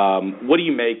 What do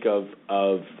you make of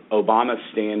Obama's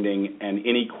standing and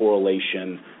any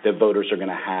correlation that voters are going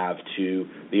to have to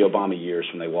the Obama years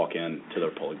when they walk into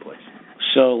their polling place?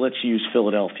 So let's use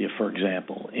Philadelphia, for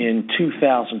example. In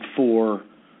 2004,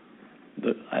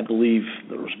 I believe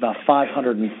there was about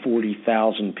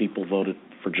 540,000 people voted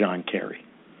for John Kerry.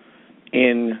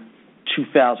 In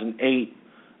 2008,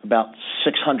 about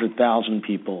 600,000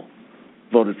 people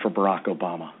voted for Barack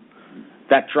Obama.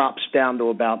 That drops down to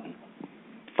about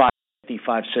 550,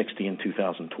 560 in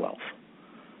 2012.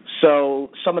 So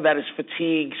some of that is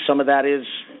fatigue, some of that is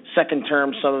second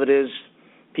term, some of it is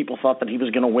people thought that he was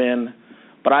going to win.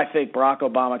 But I think Barack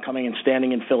Obama coming and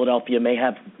standing in Philadelphia may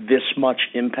have this much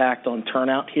impact on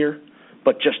turnout here,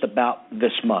 but just about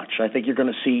this much. I think you're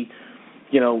going to see,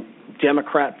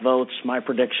 Democrat votes, my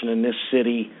prediction in this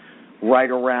city, right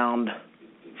around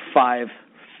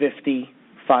 550,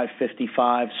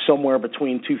 555, somewhere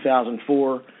between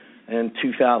 2004 and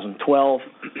 2012,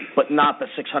 but not the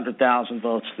 600,000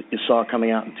 votes that you saw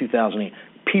coming out in 2008.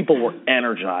 People were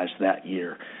energized that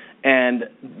year. And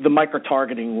the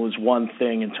micro-targeting was one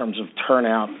thing in terms of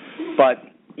turnout, but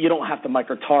you don't have to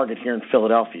micro-target here in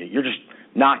Philadelphia. You're just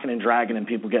knocking and dragging and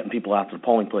getting people out to the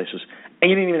polling places. And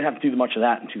you didn't even have to do much of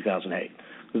that in 2008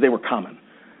 because they were coming.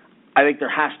 I think there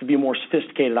has to be a more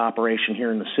sophisticated operation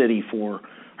here in the city for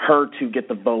her to get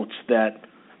the votes that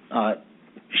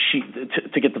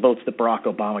to get the votes that Barack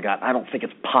Obama got. I don't think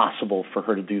it's possible for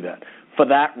her to do that. For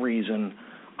that reason,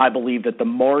 I believe that the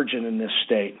margin in this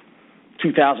state,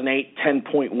 2008,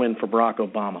 10-point win for Barack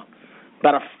Obama.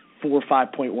 About a 4 or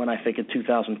 5 point win, I think, in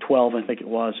 2012. I think it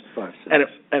was, 5,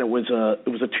 6. and it was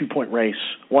a 2-point race,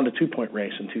 1 to 2 point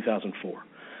race in 2004.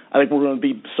 I think we're going to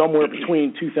be somewhere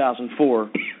between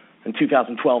 2004 and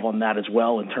 2012 on that as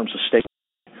well in terms of state.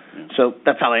 So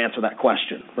that's how I answer that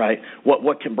question, right?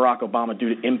 What can Barack Obama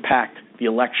do to impact the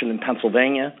election in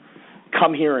Pennsylvania?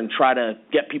 Come here and try to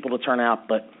get people to turn out,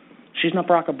 but she's not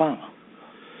Barack Obama.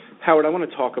 Howard, I want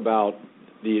to talk about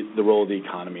the role of the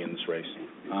economy in this race.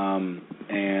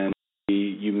 And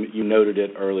you noted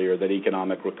it earlier that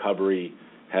economic recovery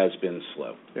has been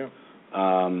slow. Yeah.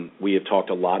 We have talked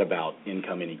a lot about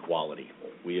income inequality.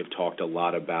 We have talked a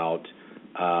lot about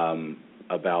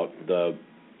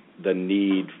the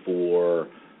need for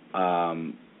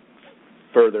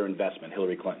further investment.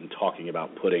 Hillary Clinton talking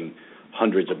about putting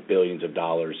hundreds of billions of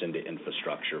dollars into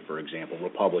infrastructure, for example.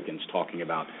 Republicans talking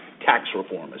about tax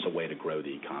reform as a way to grow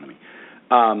the economy.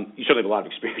 You certainly have a lot of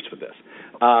experience with this.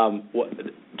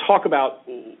 Talk about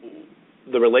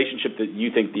the relationship that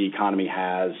you think the economy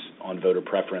has on voter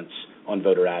preference, on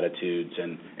voter attitudes,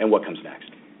 and what comes next.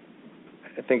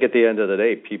 I think at the end of the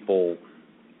day, people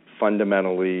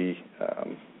fundamentally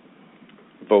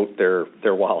vote their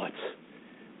wallets,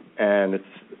 and it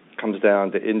comes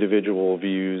down to individual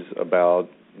views about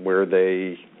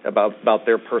about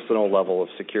their personal level of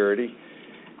security,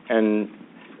 and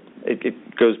it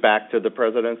goes back to the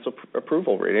president's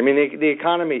approval rating. I mean, the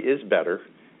economy is better.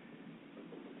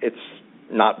 It's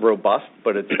not robust,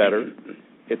 but it's better.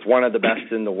 It's one of the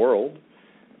best in the world,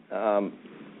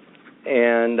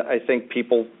 and I think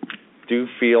people do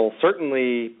feel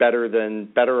certainly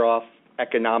better off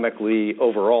economically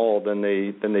overall than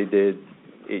they did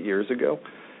 8 years ago,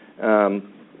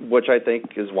 which I think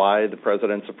is why the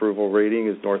president's approval rating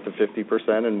is north of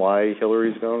 50% and why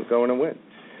Hillary's going to win.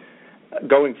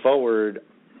 Going forward,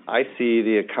 I see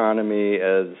the economy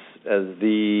as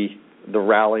the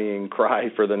rallying cry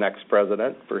for the next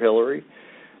president, for Hillary.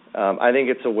 I think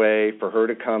it's a way for her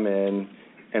to come in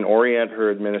and orient her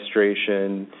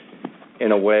administration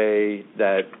in a way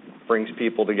that brings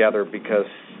people together because,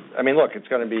 I mean, look, it's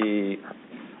going to be,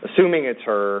 assuming it's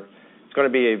her, it's going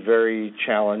to be a very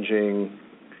challenging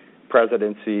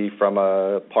presidency from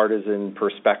a partisan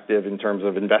perspective in terms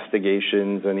of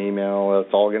investigations and email.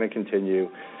 It's all going to continue.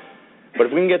 But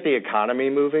if we can get the economy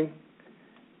moving,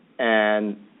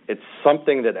 and it's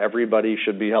something that everybody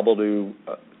should be able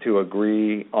to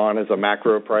agree on as a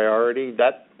macro priority,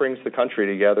 that brings the country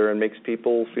together and makes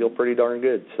people feel pretty darn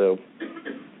good. So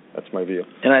that's my view.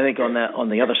 And I think on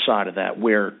the other side of that,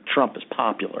 where Trump is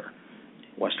popular,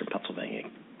 Western Pennsylvania,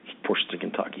 portions of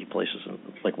Kentucky, places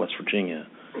like West Virginia,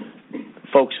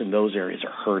 folks in those areas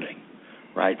are hurting,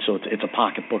 right? So it's a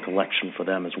pocketbook election for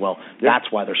them as well. Yeah.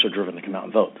 That's why they're so driven to come out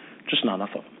and vote. Just not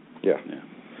enough of them. Yeah.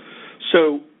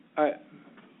 So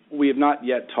we have not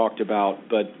yet talked about,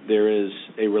 but there is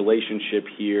a relationship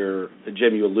here.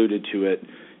 Jim, you alluded to it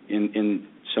in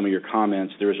some of your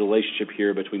comments. There is a relationship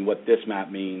here between what this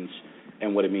map means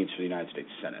and what it means for the United States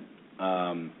Senate.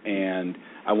 And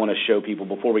I want to show people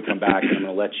before we come back, and I'm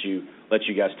going to let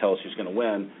you guys tell us who's going to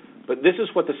win. But this is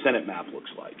what the Senate map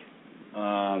looks like.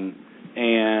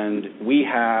 And we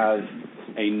have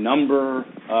a number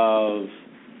of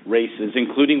races,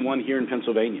 including one here in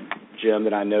Pennsylvania, Jim,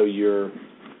 that I know you're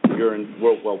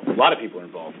well, a lot of people are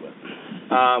involved with.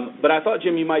 But I thought,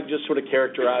 Jim, you might just sort of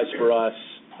characterize for us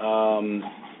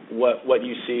what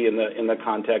you see in the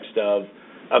context of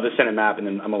the Senate map, and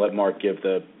then I'm going to let Mark give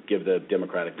the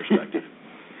Democratic perspective.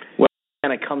 Well,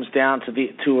 and it comes down to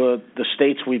the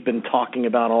states we've been talking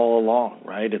about all along,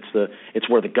 right? It's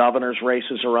where the governor's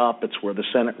races are up. It's where the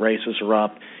Senate races are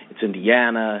up. It's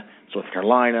Indiana. It's North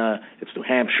Carolina. It's New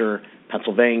Hampshire,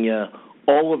 Pennsylvania.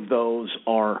 All of those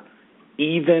are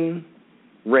even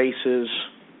races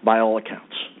by all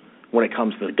accounts. When it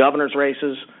comes to the governor's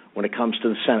races, when it comes to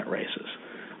the Senate races.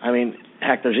 I mean,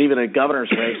 heck, there's even a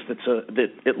governor's race that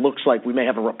it looks like we may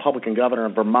have a Republican governor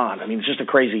in Vermont. I mean, it's just a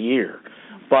crazy year.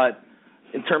 But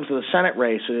in terms of the Senate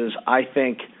races, I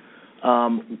think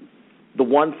the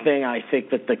one thing I think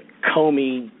that the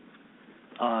Comey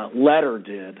letter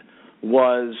did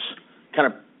was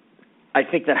kind of, I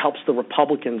think that helps the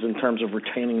Republicans in terms of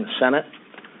retaining the Senate.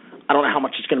 I don't know how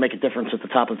much it's going to make a difference at the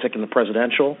top of the ticket in the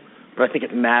presidential, but I think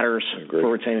it matters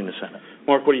for retaining the Senate.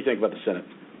 Mark, what do you think about the Senate?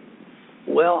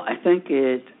 Well, I think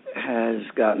it has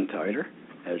gotten tighter,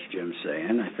 as Jim's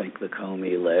saying. I think the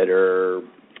Comey letter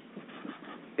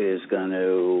is going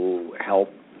to help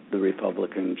the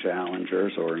Republican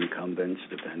challengers or incumbents,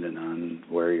 depending on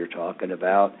where you're talking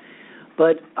about.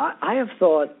 But I have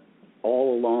thought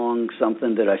all along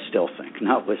something that I still think,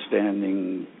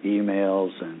 notwithstanding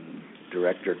emails and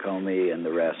Director Comey and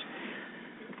the rest.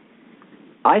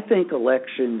 I think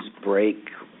elections break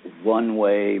one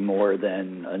way more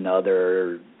than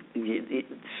another.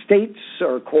 States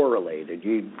are correlated.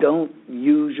 You don't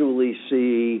usually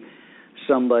see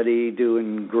somebody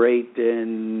doing great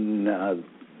in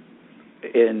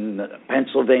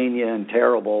Pennsylvania and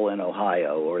terrible in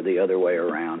Ohio, or the other way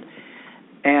around.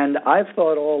 And I've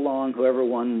thought all along whoever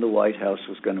won the White House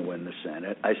was going to win the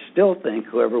Senate. I still think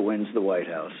whoever wins the White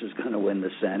House is going to win the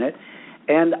Senate.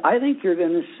 And I think you're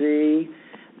going to see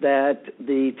that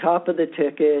the top of the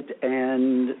ticket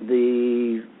and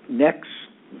the next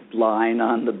line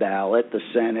on the ballot, the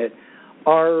Senate,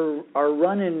 are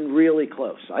running really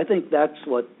close. I think that's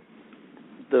what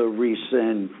the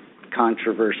recent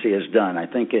controversy has done. I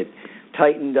think it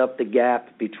tightened up the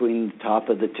gap between the top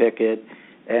of the ticket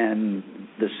and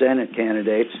the Senate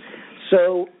candidates.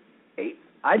 So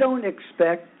I don't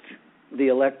expect the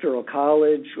Electoral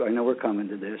College, I know we're coming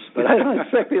to this, but I don't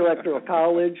expect the Electoral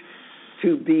College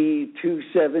to be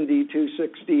 270,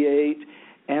 268,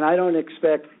 and I don't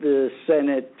expect the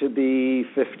Senate to be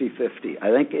 50-50.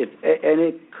 I think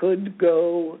it could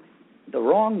go the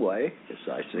wrong way, as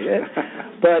I see it,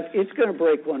 but it's going to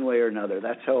break one way or another.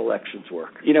 That's how elections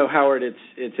work. You know, Howard,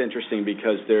 it's interesting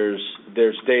because there's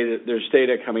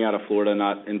data coming out of Florida,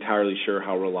 not entirely sure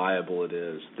how reliable it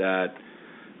is, that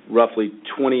roughly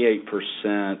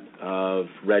 28% of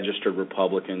registered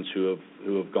Republicans who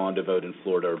have gone to vote in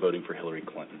Florida are voting for Hillary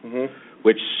Clinton,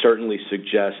 which certainly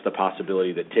suggests the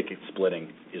possibility that ticket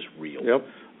splitting is real. Yep.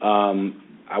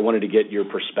 I wanted to get your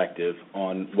perspective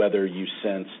on whether you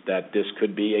sense that this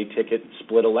could be a ticket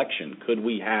split election. Could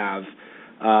we have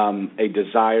a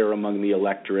desire among the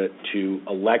electorate to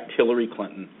elect Hillary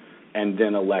Clinton and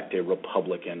then elect a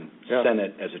Republican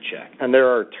Senate as a check? And there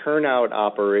are turnout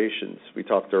operations. We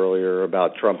talked earlier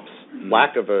about Trump's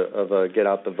lack of a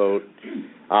get-out-the-vote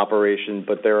operation,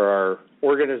 but there are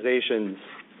organizations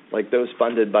like those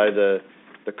funded by the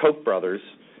Koch brothers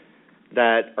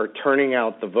that are turning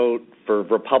out the vote for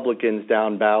Republicans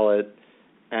down ballot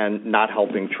and not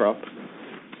helping Trump.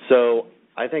 So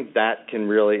I think that can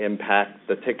really impact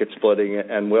the ticket splitting,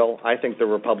 and I think the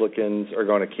Republicans are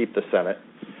going to keep the Senate.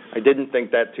 I didn't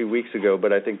think that 2 weeks ago,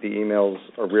 but I think the emails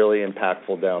are really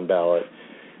impactful down ballot.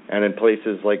 And in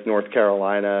places like North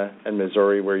Carolina and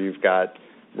Missouri, where you've got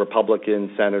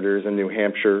Republican senators, in New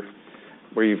Hampshire,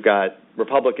 where you've got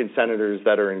Republican senators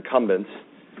that are incumbents,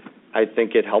 I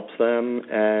think it helps them,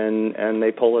 and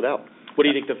they pull it out. What do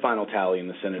you think the final tally in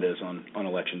the Senate is on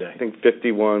Election Day? I think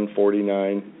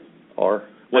 51-49 are.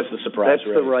 What's the surprise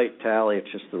rate? That's the right tally.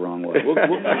 It's just the wrong way.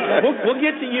 We'll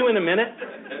get to you in a minute.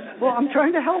 Well, I'm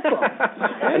trying to help them.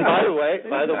 And by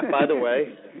the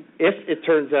way, if it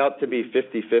turns out to be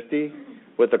 50-50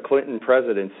 with the Clinton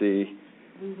presidency,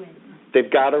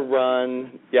 they've got to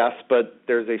run, yes, but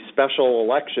there's a special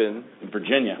election in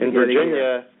Virginia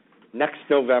next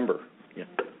November. Yeah.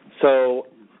 So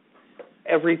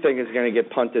everything is going to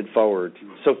get punted forward.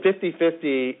 So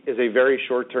 50-50 is a very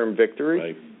short-term victory.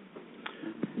 Right.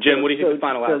 Jim, what do you think the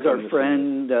final outcome is? Does our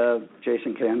friend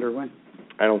Jason Kander win?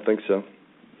 I don't think so.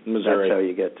 Missouri. That's how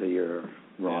you get to your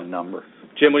wrong number.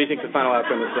 Jim, what do you think the final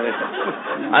outcome is today?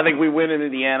 I think we win in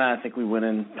Indiana. I think we win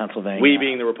in Pennsylvania. We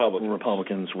being the Republicans. The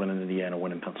Republicans win in Indiana,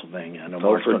 win in Pennsylvania. I know Vote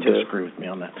Mark's for going to two. disagree with me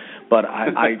on that. But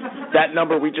that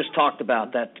number we just talked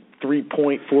about, that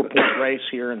 3-point, 4-point race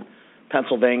here in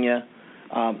Pennsylvania,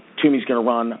 Toomey's going to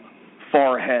run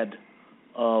far ahead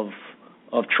of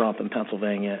Trump in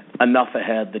Pennsylvania, enough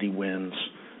ahead that he wins.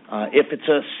 If it's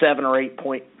a 7 or 8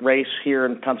 point race here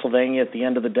in Pennsylvania at the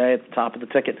end of the day, at the top of the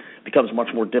ticket, it becomes much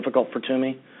more difficult for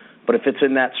Toomey. But if it's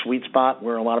in that sweet spot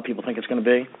where a lot of people think it's going to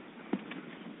be,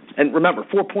 and remember,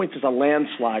 4 points is a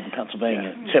landslide in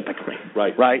Pennsylvania, typically.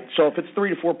 Right. Right? So if it's 3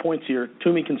 to 4 points here,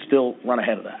 Toomey can still run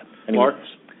ahead of that. And he Mark? wins.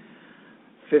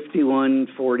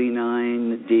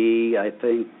 51-49D, I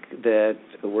think that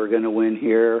we're going to win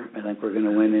here. I think we're going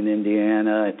to win in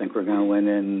Indiana. I think we're going to win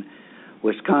in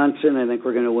Wisconsin. I think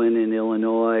we're going to win in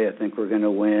Illinois. I think we're going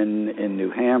to win in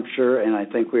New Hampshire. And I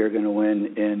think we are going to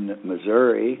win in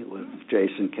Missouri with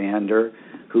Jason Kander,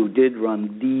 who did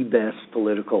run the best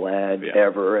political ad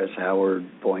ever, as Howard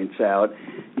points out.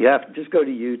 You have to just go to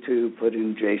YouTube, put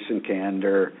in Jason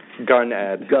Kander. Gun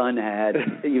ad.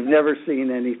 You've never seen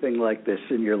anything like this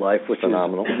in your life, which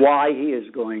Phenomenal. is why he is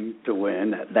going to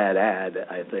win. That ad,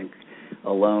 I think,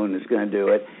 alone is going to do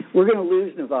it. We're going to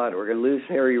lose Nevada. We're going to lose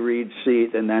Harry Reid's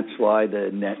seat, and that's why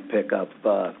the net pickup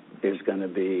is going to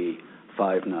be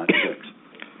 5, not 6.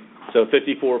 So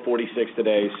 54-46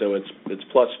 today, so it's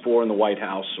 +4 in the White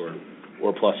House or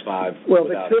 +5. Well,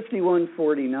 if it's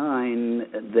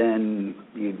 51-49, then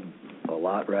you'd a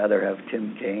lot rather have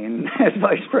Tim Kaine as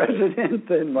vice president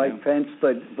than Mike Pence,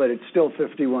 but it's still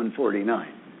 51-49.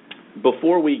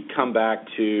 Before we come back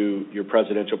to your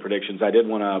presidential predictions, I did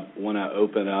want to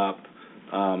open up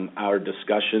our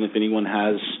discussion. If anyone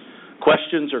has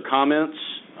questions or comments,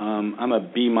 I'm a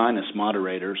B-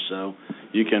 moderator, so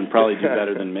you can probably do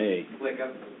better than me.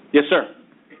 Yes, sir.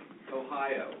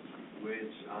 Ohio,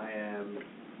 which I am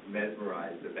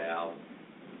mesmerized about.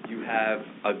 You have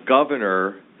a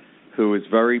governor who is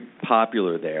very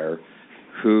popular there,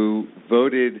 who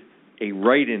voted a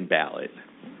write-in ballot,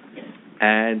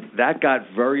 and that got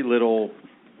very little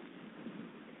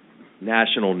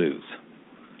national news.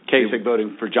 Kasich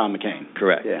voting for John McCain.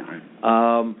 Correct. Yeah.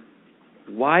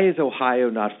 Why is Ohio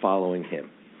not following him?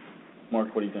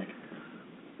 Mark, what do you think?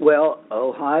 Well,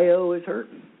 Ohio is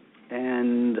hurting,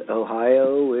 and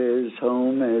Ohio is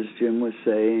home, as Jim was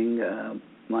saying,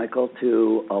 Michael,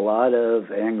 to a lot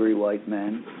of angry white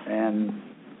men and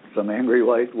some angry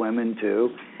white women,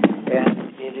 too.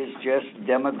 And it is just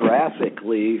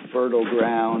demographically fertile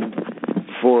ground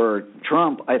for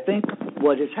Trump. I think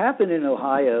what has happened in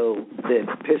Ohio that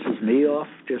pisses me off,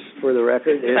 just for the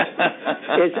record, is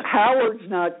Howard's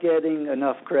not getting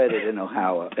enough credit in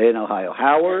Ohio.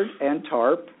 Howard and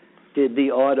TARP did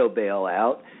the auto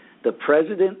bailout. The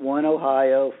president won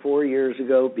Ohio 4 years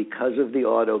ago because of the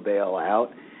auto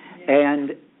bailout.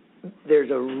 And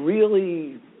there's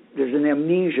an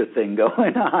amnesia thing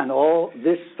going on. All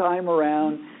this time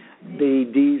around, the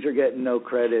D's are getting no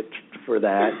credit for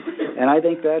that. And I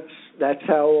think that's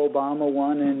how Obama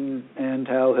won and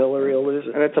how Hillary will lose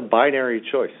it. And it's a binary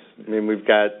choice. I mean, we've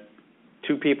got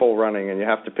two people running, and you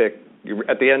have to pick.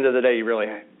 At the end of the day,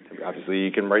 obviously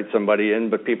you can write somebody in,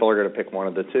 but people are going to pick one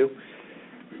of the two.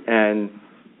 And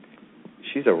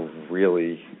she's a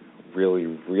really, really,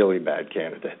 really bad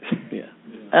candidate. Yeah.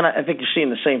 And I think you're seeing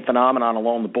the same phenomenon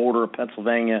along the border of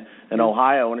Pennsylvania and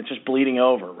Ohio, and it's just bleeding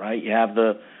over, right? You have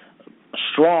the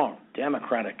strong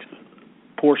Democratic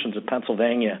portions of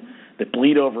Pennsylvania that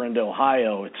bleed over into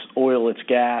Ohio. It's oil, it's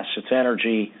gas, it's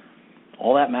energy.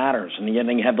 All that matters. And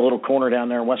then you have the little corner down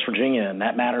there in West Virginia, and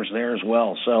that matters there as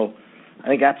well. So I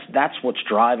think that's what's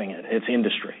driving it. It's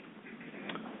industry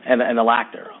and the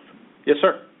lack thereof. Yes,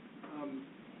 sir.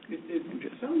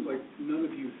 It sounds like none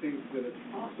of you think that it's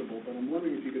possible, but I'm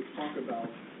wondering if you could talk about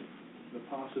the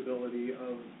possibility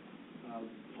of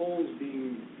polls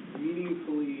being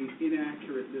meaningfully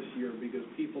inaccurate this year because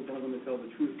people don't want to tell the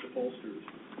truth to pollsters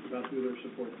about who they're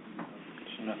supporting.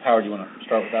 Howard, you want to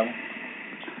start with that one?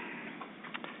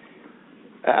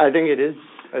 I think it is.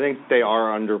 I think they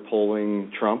are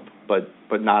underpolling Trump, but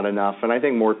not enough. And I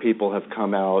think more people have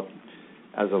come out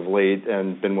as of late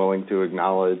and been willing to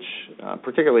acknowledge,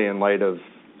 particularly in light of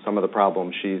some of the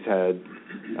problems she's had,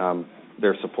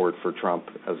 their support for Trump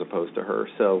as opposed to her.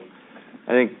 So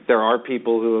I think there are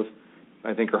people who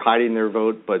are hiding their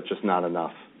vote, but just not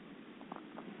enough.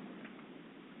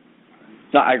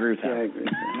 No, I agree with that. Yeah, I agree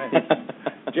with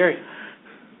that. Jerry.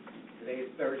 Today is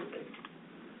Thursday.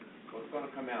 What's going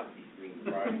to come out between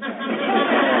Friday and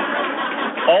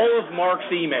All of Mark's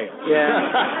emails.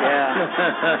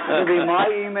 Yeah. It'll be my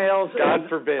emails. God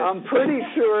forbid. I'm pretty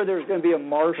sure there's going to be a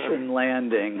Martian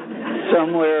landing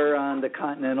somewhere on the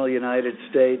continental United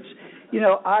States.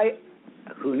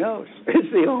 Who knows?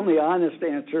 It's the only honest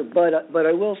answer. But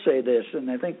I will say this,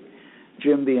 and I think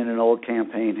Jim, being an old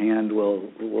campaign hand,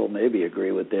 will maybe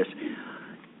agree with this.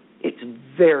 It's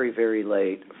very, very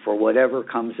late for whatever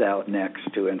comes out next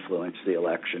to influence the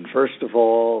election. First of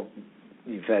all,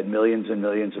 you've had millions and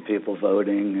millions of people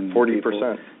voting, and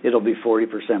 40%. It'll be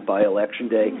 40% by Election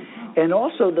Day, and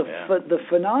also the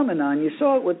phenomenon. You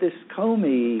saw it with this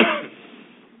Comey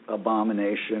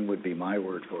abomination, would be my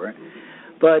word for it,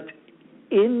 but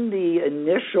in the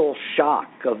initial shock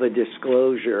of a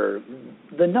disclosure,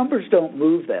 the numbers don't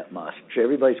move that much.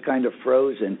 Everybody's kind of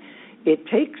frozen. It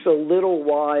takes a little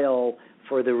while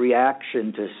for the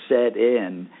reaction to set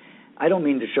in. I don't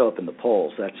mean to show up in the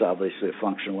polls. That's obviously a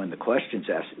function when the question's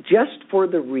asked. Just for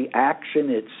the reaction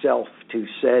itself to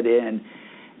set in.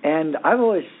 And I've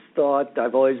always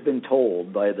been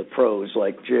told by the pros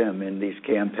like Jim in these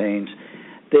campaigns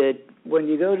that when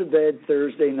you go to bed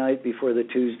Thursday night before the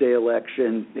Tuesday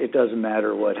election, it doesn't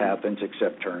matter what happens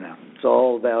except turnout. It's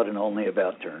all about and only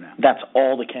about turnout. That's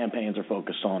all the campaigns are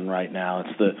focused on right now.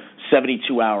 It's the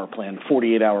 72-hour plan,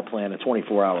 48-hour plan, the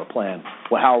 24-hour plan.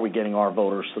 Well, how are we getting our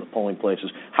voters to the polling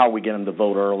places? How are we getting them to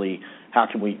vote early? How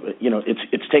can we,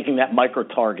 it's taking that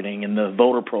micro-targeting and the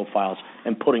voter profiles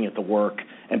and putting it to work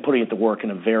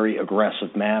in a very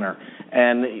aggressive manner.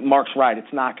 And Mark's right.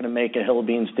 It's not going to make a hill of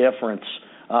beans difference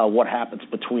what happens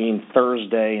between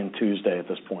Thursday and Tuesday at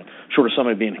this point, short of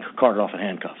somebody being carted off in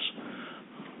handcuffs.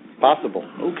 Possible.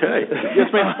 Okay. Yes,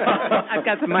 ma'am. I've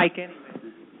got the mic anyway.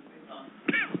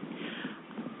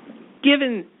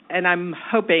 Given, and I'm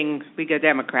hoping we go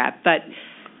Democrat, but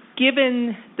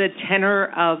given the tenor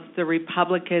of the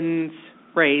Republicans'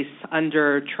 race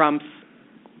under Trump's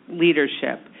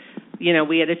leadership,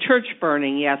 we had a church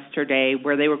burning yesterday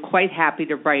where they were quite happy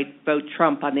to vote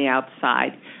Trump on the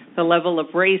outside. The level of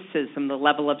racism, the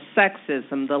level of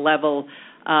sexism, the level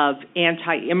of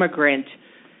anti-immigrant.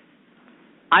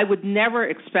 I would never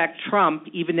expect Trump,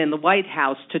 even in the White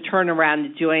House, to turn around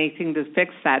and do anything to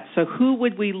fix that. So who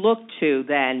would we look to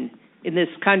then in this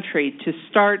country to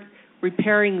start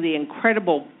repairing the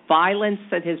incredible violence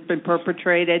that has been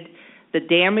perpetrated, the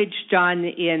damage done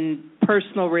in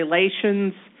personal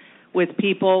relations with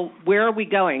people? Where are we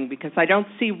going? Because I don't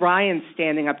see Ryan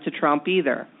standing up to Trump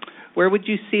either. Where would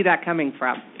you see that coming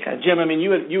from? Yeah, Jim, I mean,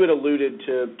 you had alluded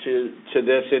to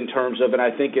this in terms of, and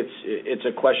I think it's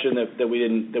a question that we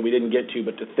didn't get to,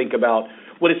 but to think about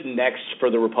what is next for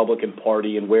the Republican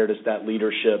Party and where does that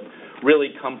leadership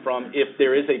really come from if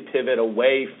there is a pivot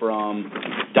away from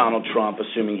Donald Trump,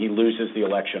 assuming he loses the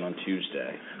election on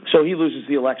Tuesday. So he loses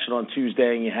the election on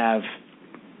Tuesday, and you have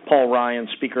Paul Ryan,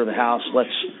 Speaker of the House. Let's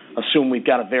assume we've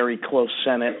got a very close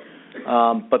Senate,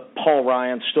 but Paul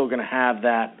Ryan's still going to have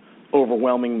that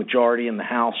overwhelming majority in the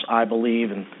House, I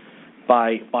believe, and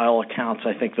by all accounts,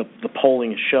 I think the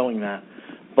polling is showing that.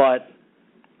 But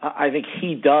I think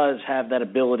he does have that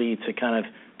ability to kind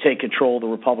of take control of the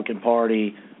Republican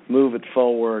Party, move it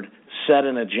forward, set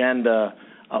an agenda,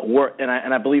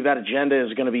 and I believe that agenda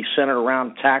is going to be centered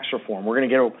around tax reform. We're going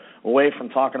to get away from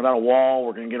talking about a wall.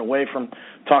 We're going to get away from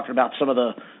talking about some of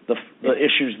the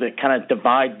issues that kind of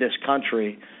divide this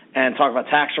country and talk about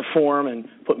tax reform and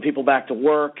putting people back to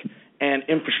work and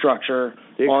infrastructure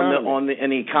on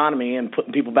the economy and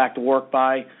putting people back to work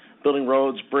by building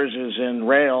roads, bridges, and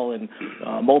rail and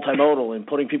multimodal and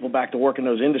putting people back to work in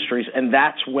those industries. And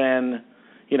that's when,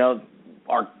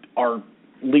 our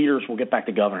leaders will get back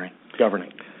to governing.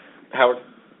 Howard,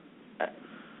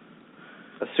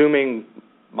 assuming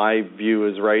my view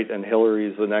is right and Hillary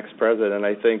is the next president,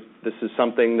 I think this is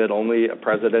something that only a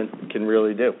president can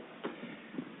really do.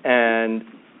 And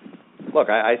look,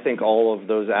 I think all of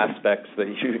those aspects that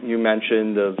you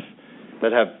mentioned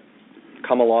that have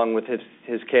come along with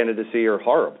his candidacy are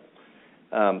horrible.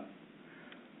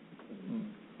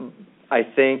 I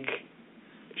think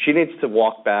she needs to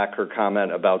walk back her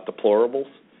comment about deplorables,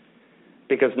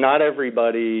 because not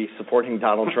everybody supporting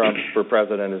Donald Trump for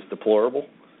president is deplorable.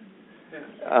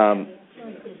 So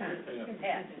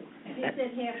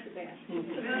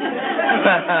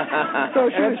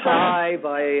she was high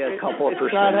by a couple of percent.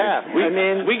 It's not half.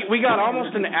 We got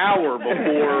almost an hour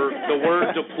before the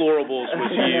word deplorables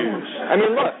was used. I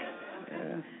mean, look,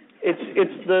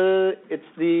 it's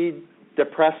the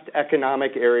depressed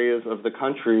economic areas of the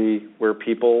country where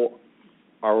people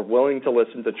are willing to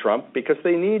listen to Trump because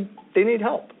they need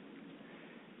help.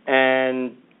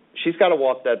 And she's got to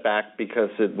walk that back because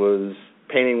it was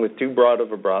painting with too broad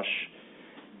of a brush.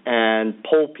 And and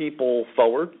pull people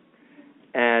forward.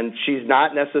 And she's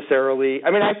not necessarily,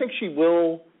 I mean, I think she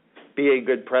will be a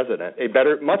good president,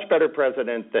 much better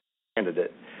president than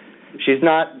candidate. She's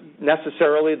not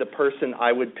necessarily the person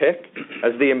I would pick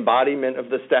as the embodiment of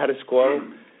the status quo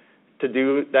to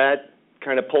do that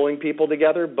kind of pulling people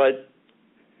together, but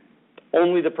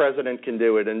only the president can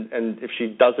do it, and if she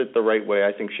does it the right way,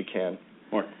 I think she can.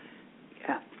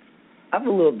 Yeah, I have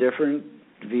a little different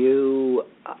view.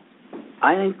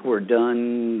 I think we're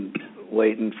done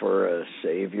waiting for a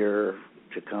savior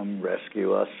to come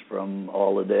rescue us from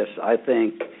all of this. I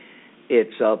think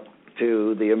it's up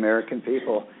to the American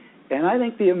people. And I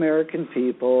think the American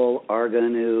people are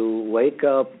going to wake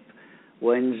up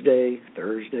Wednesday,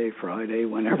 Thursday, Friday,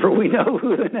 whenever we know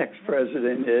who the next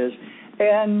president is,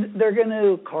 and they're going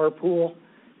to carpool,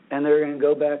 and they're going to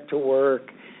go back to work,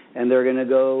 and they're going to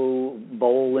go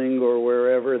bowling or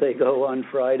wherever they go on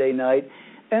Friday night,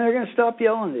 and they're going to stop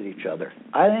yelling at each other.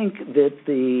 I think that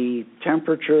the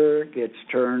temperature gets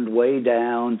turned way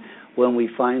down when we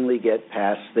finally get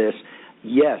past this.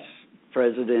 Yes,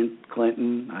 President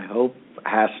Clinton, I hope,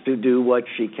 has to do what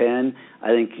she can. I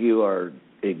think you are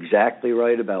exactly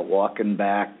right about walking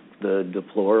back the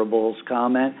deplorables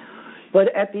comment.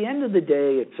 But at the end of the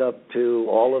day, it's up to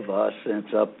all of us, and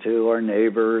it's up to our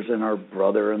neighbors and our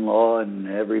brother-in-law and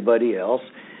everybody else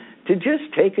to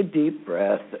just take a deep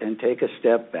breath and take a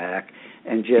step back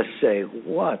and just say,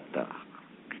 what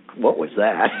was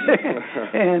that?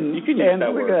 And you can use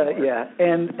that word.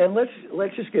 And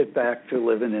let's just get back to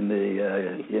living in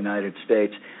the United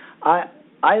States. I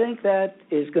think that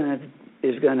is going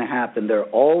to happen. There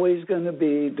are always going to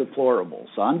be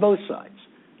deplorables on both sides,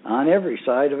 on every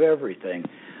side of everything.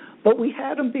 But we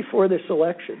had them before this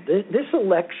election. This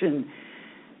election,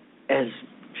 as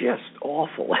just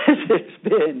awful as it's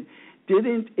been,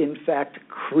 didn't in fact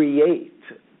create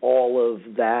all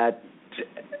of that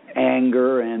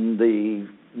anger and the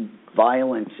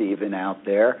violence even out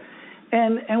there.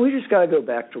 And we just got to go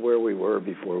back to where we were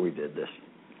before we did this.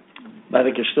 I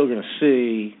think you're still going to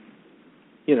see,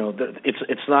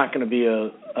 it's not going to be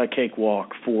a cakewalk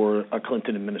for a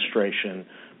Clinton administration,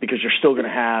 because you're still going to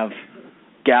have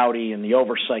Gowdy and the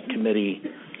Oversight Committee.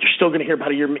 You're still going to hear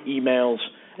about your emails,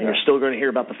 and you're still going to hear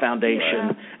about the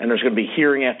foundation, and there's going to be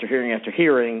hearing after hearing after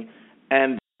hearing,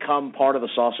 and become part of the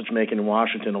sausage making in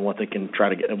Washington and what they can try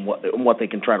to get and what they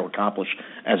can try to accomplish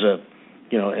as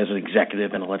an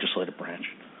executive and a legislative branch.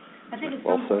 I think at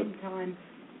some point in time,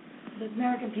 the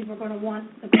American people are going to want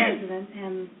the president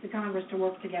and the Congress to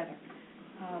work together,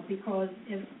 because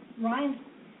if Ryan's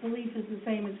belief is the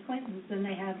same as Clinton's, then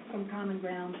they have some common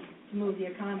ground to move the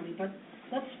economy. But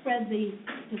let's spread the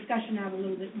discussion out a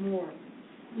little bit more.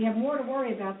 We have more to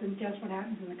worry about than just what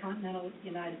happens in the continental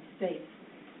United States.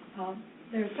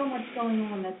 There's so much going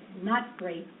on that's not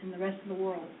great in the rest of the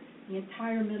world. The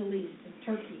entire Middle East, in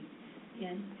Turkey,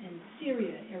 in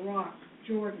Syria, Iraq,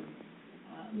 Jordan,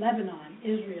 Lebanon,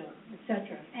 Israel,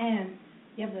 etc. And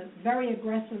you have the very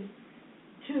aggressive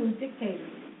two dictators,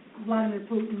 Vladimir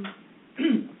Putin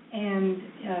and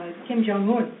Kim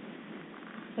Jong-un.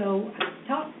 So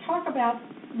talk about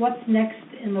what's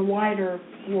next in the wider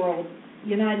world,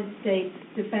 United States,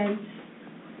 defense,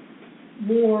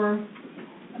 war,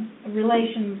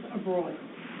 relations abroad.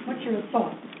 What's your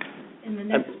thoughts in the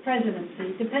next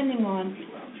presidency, depending on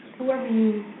whoever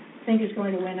you think is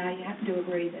going to win? I happen to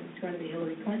agree that it's going to be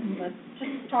Hillary Clinton, but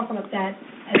just talk about that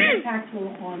as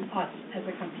impactful on us as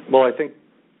a country. Well, I think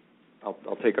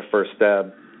I'll take a first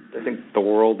stab. I think the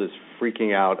world is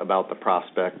freaking out about the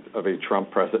prospect of a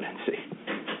Trump presidency,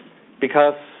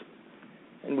 because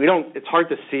it's hard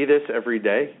to see this every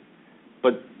day,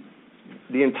 but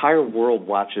the entire world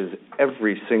watches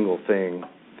every single thing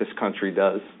this country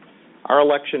does. Our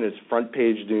election is front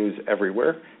page news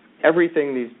everywhere.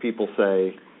 Everything these people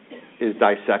say is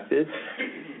dissected.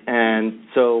 And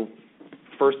so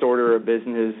first order of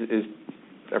business is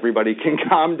everybody can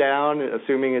calm down,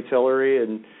 assuming it's Hillary,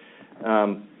 and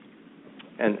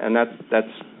that's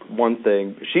one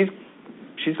thing.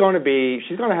 She's going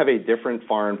to have a different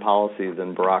foreign policy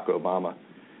than Barack Obama.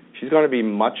 She's going to be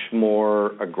much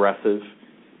more aggressive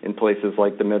in places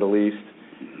like the Middle East,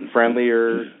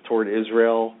 friendlier toward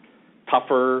Israel,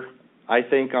 tougher, I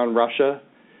think, on Russia,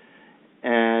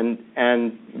 and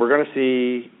we're going to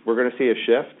see a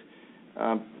shift.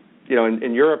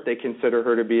 In Europe they consider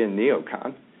her to be a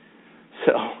neocon,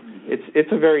 so it's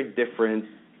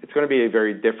going to be a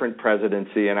very different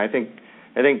presidency, and I think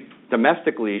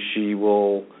domestically she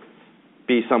will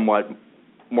be somewhat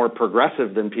more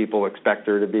progressive than people expect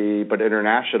her to be, but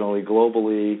internationally,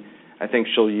 globally, I think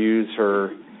she'll use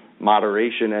her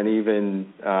moderation and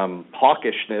even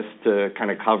hawkishness to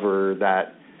kind of cover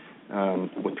that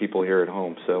with people here at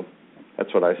home. So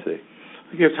that's what I see.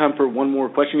 We have time for one more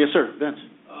question. Yes, sir. Vince.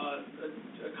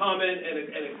 A comment and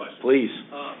a question. Please.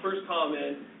 First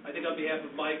comment, I think on behalf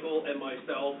of Michael and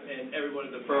myself and everyone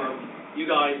at the firm, you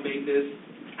guys made this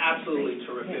absolutely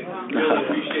terrific. Really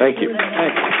appreciate it. Thank you.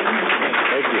 Thank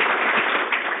you.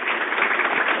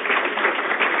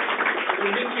 We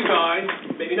miss you guys,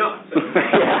 maybe not. So.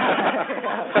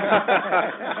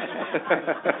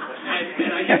 and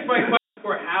I guess my question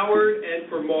for Howard and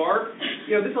for Mark,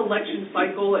 this election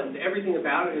cycle and everything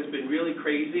about it has been really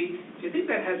crazy. Do you think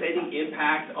that has any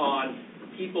impact on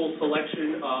people's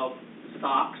selection of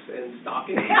socks and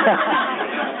stockings?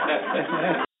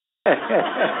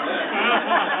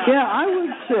 Yeah, I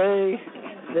would say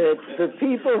that the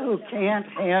people who can't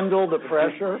handle the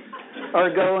pressure are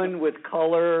going with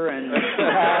color and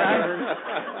patterns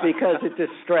because it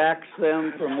distracts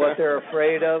them from what they're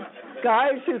afraid of.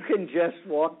 Guys who can just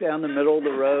walk down the middle of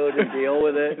the road and deal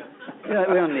with it, we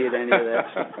don't need any of that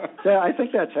stuff. So I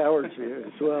think that's Howard's view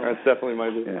as well. That's definitely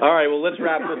my view. Yeah. All right, well, let's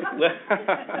wrap this.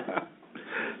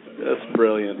 That's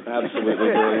brilliant. Absolutely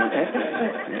brilliant.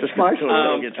 Just my story.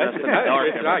 I get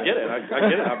it. I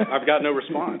get it. I've got no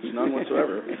response, none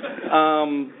whatsoever.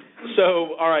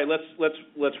 So, all right, let's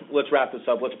wrap this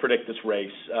up. Let's predict this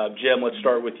race. Jim, let's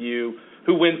start with you.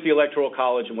 Who wins the Electoral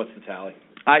College, and what's the tally?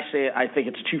 I think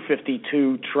it's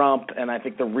 252 Trump, and I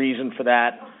think the reason for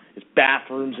that is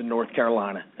bathrooms in North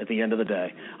Carolina at the end of the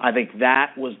day. I think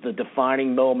that was the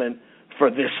defining moment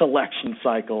for this election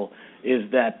cycle,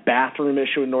 is that bathroom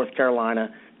issue in North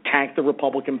Carolina tanked the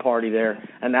Republican Party there,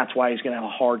 and that's why he's going to have a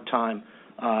hard time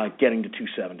getting to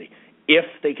 270. If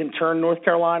they can turn North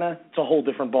Carolina, it's a whole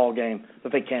different ball game.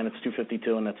 If they can, it's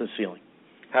 252, and that's his ceiling.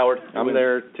 Howard? I'm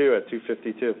there, too, at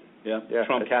 252. Yeah?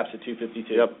 Trump caps at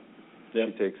 252. Yep. He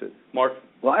takes it. Mark?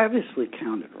 Well, I obviously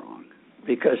counted wrong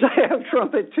because I have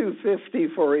Trump at 250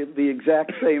 for the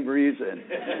exact same reason.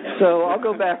 So I'll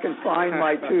go back and find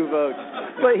my 2 votes.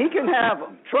 But he can have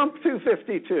them. Trump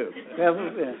 252.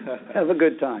 Have a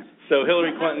good time. So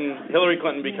Hillary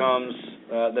Clinton becomes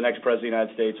the next president of the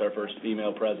United States, our first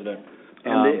female president.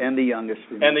 And the youngest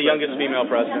female And the youngest female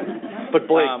president. But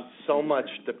Blake, so much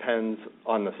depends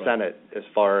on the Senate as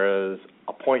far as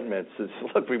appointments.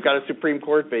 Look, we've got a Supreme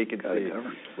Court vacancy.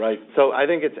 Right. So I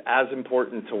think it's as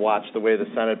important to watch the way the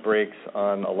Senate breaks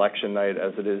on election night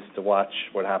as it is to watch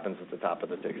what happens at the top of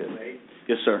the ticket.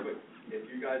 Yes, sir. If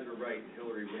you guys are right and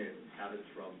Hillary wins, how does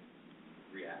Trump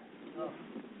react?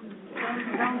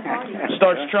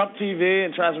 Starts Trump TV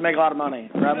and tries to make a lot of money,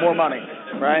 right? More money,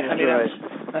 right? I mean,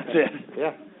 that's it.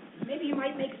 Yeah. Maybe you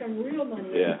might make some real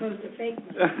money as opposed to fake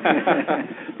money.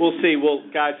 We'll see. Well,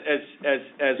 guys,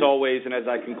 as always, and as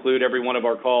I conclude every one of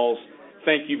our calls,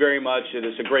 thank you very much. It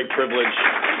is a great privilege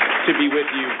to be with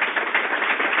you.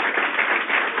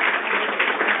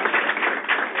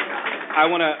 I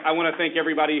want to thank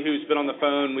everybody who's been on the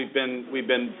phone. We've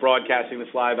been broadcasting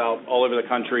this live out all over the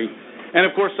country, and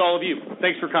of course, all of you.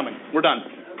 Thanks for coming. We're done.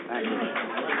 Thank you.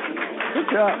 Good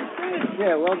job.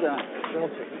 Yeah, well done.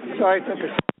 Sorry it took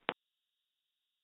us